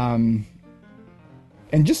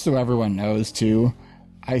 And just so everyone knows, too,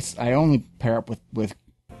 I only pair up with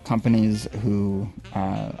companies who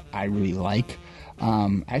I really like.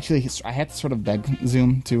 Actually, I had to sort of beg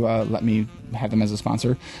Zoom to let me have them as a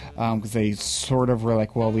sponsor, because they sort of were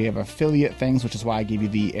like, well, we have affiliate things, which is why I gave you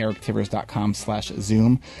the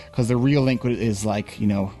erictivers.com/Zoom, because the real link is like,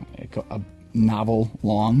 a novel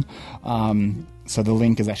long. So the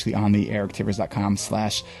link is actually on the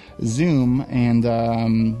erictivers.com/Zoom, and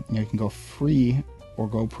you can go free or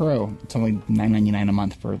go pro. It's only $9.99 a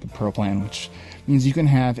month for the pro plan, which means you can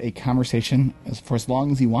have a conversation for as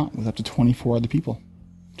long as you want with up to 24 other people,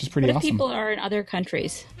 which is pretty what awesome. If people are in other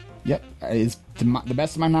countries? Yep. It's to the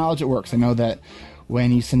best of my knowledge, it works. I know that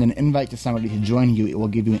when you send an invite to somebody to join you, it will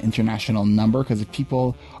give you an international number, because if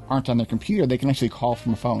people aren't on their computer, they can actually call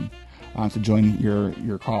from a phone to join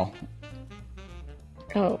your call.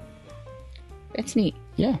 Oh, that's neat.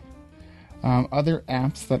 Yeah. Other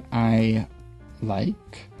apps that I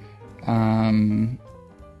like, I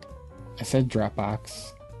said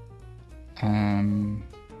Dropbox.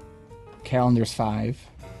 Calendars 5.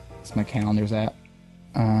 It's my Calendars app.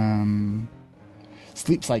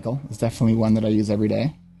 Sleep Cycle is definitely one that I use every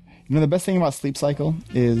day. You know, the best thing about Sleep Cycle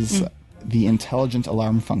is the intelligent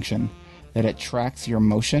alarm function, that it tracks your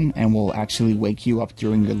motion and will actually wake you up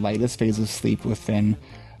during your lightest phase of sleep within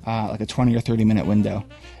like a 20 or 30 minute window.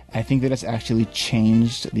 I think that it's actually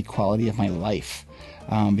changed the quality of my life,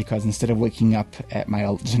 because instead of waking up at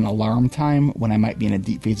just an alarm time when I might be in a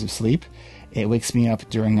deep phase of sleep, it wakes me up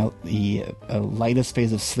during the lightest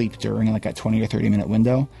phase of sleep during like a 20 or 30 minute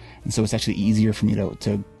window. And so it's actually easier for me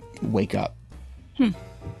to wake up.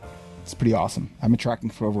 It's pretty awesome. I've been tracking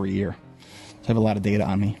for over a year, so I have a lot of data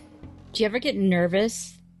on me. Do you ever get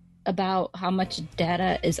nervous about how much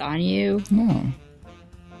data is on you? No.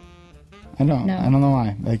 I don't. No. I don't know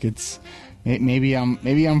why. Like, maybe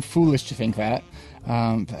I'm foolish to think that,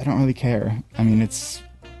 but I don't really care. I mean,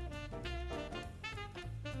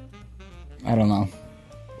 I don't know.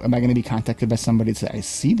 Am I going to be contacted by somebody to say, I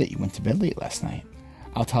see that you went to bed late last night?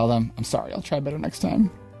 I'll tell them, I'm sorry, I'll try better next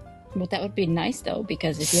time. Well, that would be nice, though,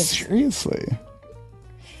 because if you have... Seriously.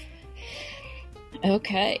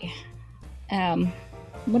 Okay.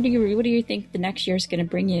 What do you think the next year is going to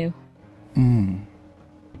bring you?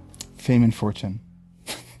 Fame and fortune.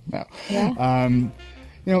 No. Yeah.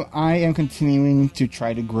 I am continuing to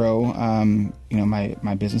try to grow,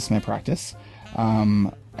 my business, my practice.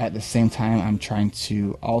 At the same time, I'm trying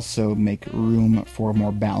to also make room for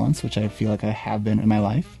more balance, which I feel like I have been in my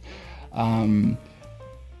life. I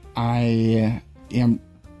am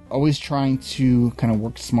always trying to kind of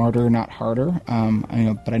work smarter, not harder.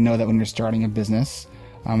 But I know that when you're starting a business,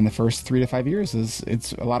 the first 3 to 5 years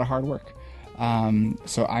it's a lot of hard work.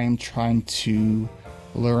 So I am trying to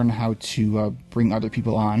learn how to bring other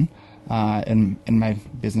people on in my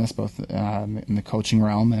business, both in the coaching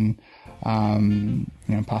realm and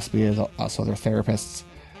possibly as also other therapists.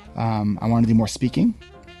 I want to do more speaking,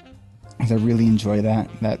 because I really enjoy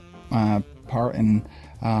that part, and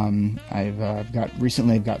I've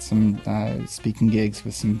got some speaking gigs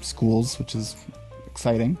with some schools, which is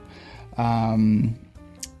exciting.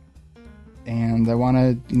 And I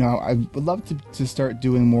want to, I would love to start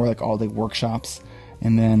doing more like all-day workshops,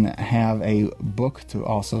 and then have a book to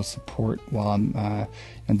also support while I'm,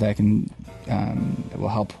 and that I can, it will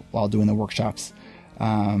help while doing the workshops.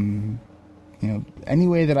 Any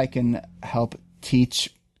way that I can help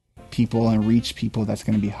teach people and reach people that's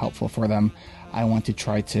going to be helpful for them, I want to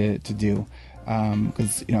try to do,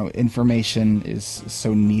 because, information is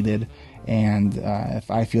so needed. And if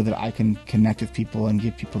I feel that I can connect with people and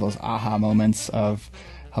give people those aha moments of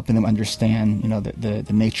helping them understand,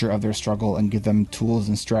 the nature of their struggle, and give them tools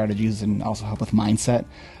and strategies, and also help with mindset,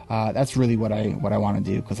 that's really what I want to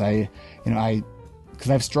do. Because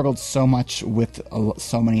I've struggled so much with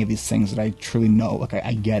so many of these things that I truly know, like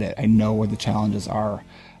I get it. I know where the challenges are.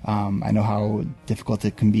 I know how difficult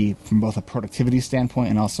it can be from both a productivity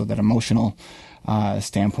standpoint and also that emotional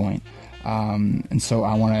standpoint. And so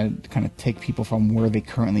I want to kind of take people from where they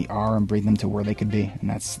currently are and bring them to where they could be. And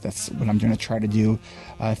that's what I'm going to try to do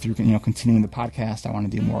through continuing the podcast. I want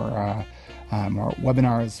to do more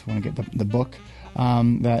webinars. I want to get the book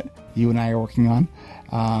that you and I are working on.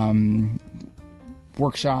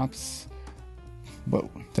 Workshops. What,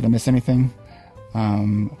 did I miss anything?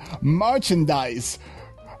 Merchandise.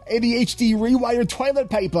 ADHD rewired toilet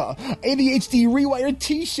paper, ADHD rewired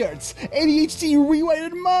t-shirts, ADHD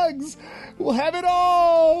rewired mugs. We'll have it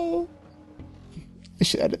all. I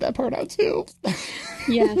should edit that part out too.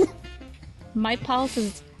 Yes. My pulse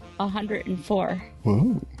is 104.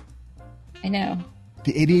 Whoa. I know.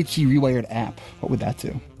 The ADHD rewired app, what would that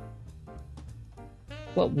do?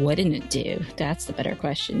 What wouldn't it do? That's the better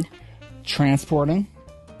question. Transporting.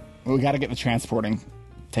 Well, we got to get the transporting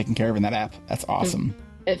taken care of in that app. That's awesome.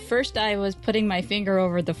 At first, I was putting my finger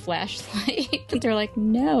over the flashlight, and they're like,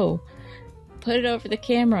 no, put it over the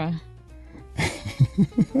camera.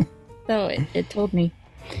 So it told me.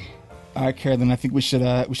 All right, Kara, then I think we should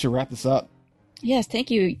wrap this up. Yes, thank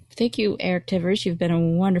you. Thank you, Eric Tivers. You've been a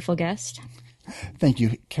wonderful guest. Thank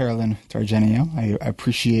you, Carolyn Dargenio. I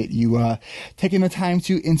appreciate you taking the time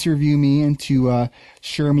to interview me and to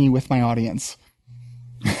share me with my audience.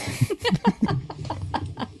 That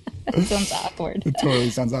sounds awkward. It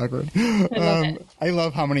totally sounds awkward. I love it. I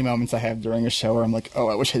love how many moments I have during a show where I'm like, oh,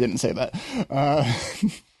 I wish I didn't say that.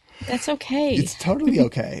 That's okay. It's totally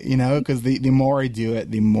okay, you know, because the more I do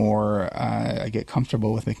it, the more I get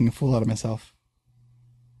comfortable with making a fool out of myself.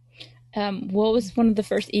 What was one of the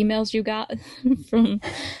first emails you got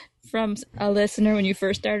from a listener when you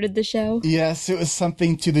first started the show? Yes, it was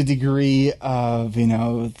something to the degree of,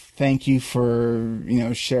 thank you for,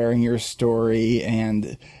 sharing your story,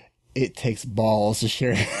 and it takes balls to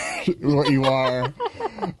share what you are.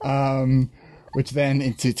 Which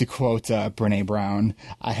then, to quote Brene Brown,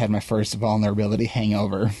 I had my first vulnerability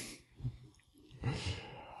hangover.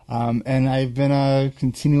 And I've been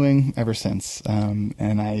continuing ever since. And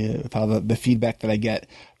with all the feedback that I get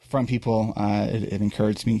from people, it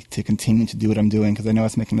encouraged me to continue to do what I'm doing because I know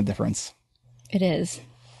it's making a difference. It is.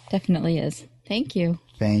 Definitely is. Thank you.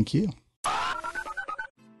 Thank you.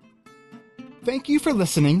 Thank you for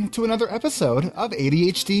listening to another episode of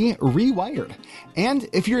ADHD Rewired. And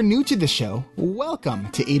if you're new to the show,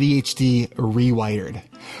 welcome to ADHD Rewired.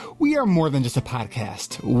 We are more than just a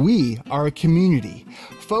podcast. We are a community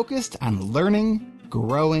focused on learning,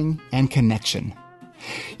 growing, and connection.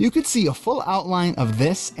 You could see a full outline of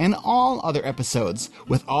this and all other episodes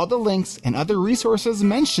with all the links and other resources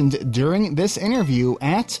mentioned during this interview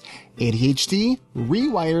at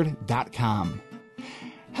ADHDrewired.com.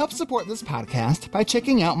 Help support this podcast by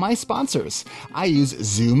checking out my sponsors. I use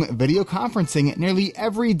Zoom video conferencing nearly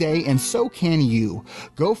every day, and so can you.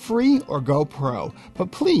 Go free or go pro.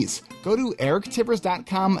 But please, go to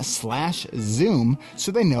erictivers.com/Zoom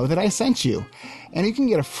so they know that I sent you. And you can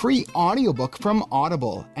get a free audiobook from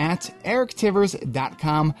Audible at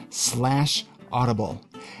erictivers.com/Audible.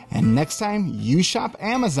 And next time you shop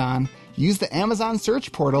Amazon, use the Amazon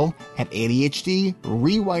search portal at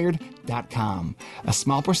ADHDrewired.com. A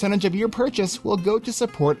small percentage of your purchase will go to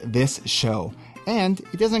support this show, and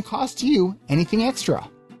it doesn't cost you anything extra.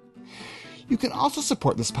 You can also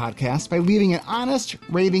support this podcast by leaving an honest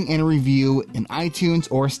rating and review in iTunes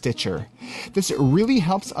or Stitcher. This really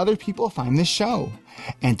helps other people find this show.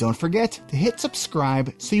 And don't forget to hit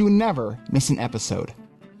subscribe so you never miss an episode.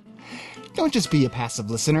 Don't just be a passive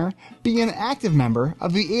listener, be an active member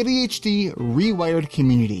of the ADHD Rewired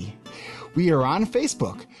community. We are on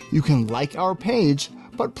Facebook. You can like our page,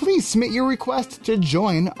 but please submit your request to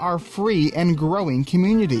join our free and growing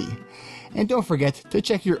community. And don't forget to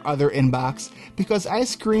check your other inbox because I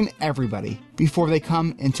screen everybody before they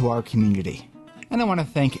come into our community. And I want to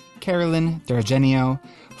thank Carolyn Dargenio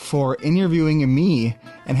for interviewing me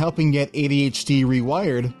and helping get ADHD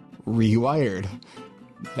Rewired.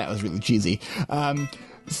 That was really cheesy.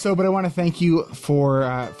 But I want to thank you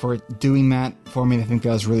for doing that for me. I think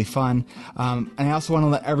that was really fun. And I also want to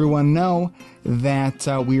let everyone know that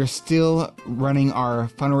we are still running our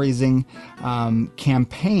fundraising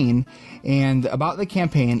campaign. And about the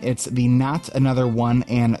campaign, it's the Not Another 1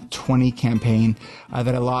 and 20 campaign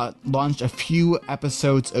that I launched a few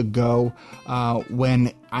episodes ago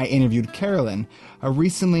when I interviewed Carolyn.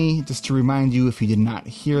 Recently, just to remind you, if you did not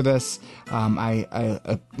hear this,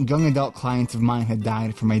 a young adult client of mine had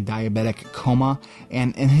died from a diabetic coma,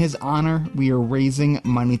 and in his honor, we are raising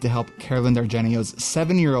money to help Carolyn Dargenio's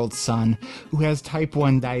 7-year-old son, who has type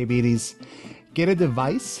 1 diabetes, get a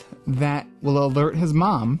device that will alert his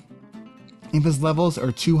mom if his levels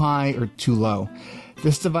are too high or too low.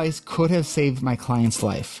 This device could have saved my client's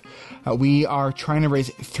life. We are trying to raise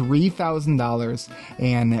 $3,000,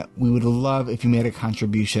 and we would love if you made a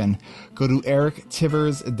contribution. Go to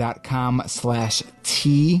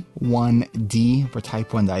erictivers.com/T1D for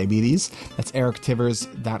type 1 diabetes. That's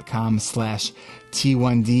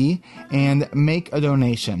erictivers.com/T1D, and make a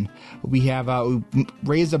donation. We have we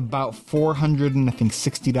raised about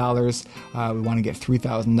 $460. We want to get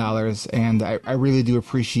 $3,000, and I really do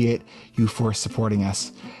appreciate you for supporting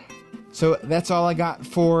us. So that's all I got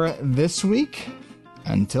for this week.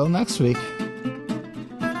 Until next week.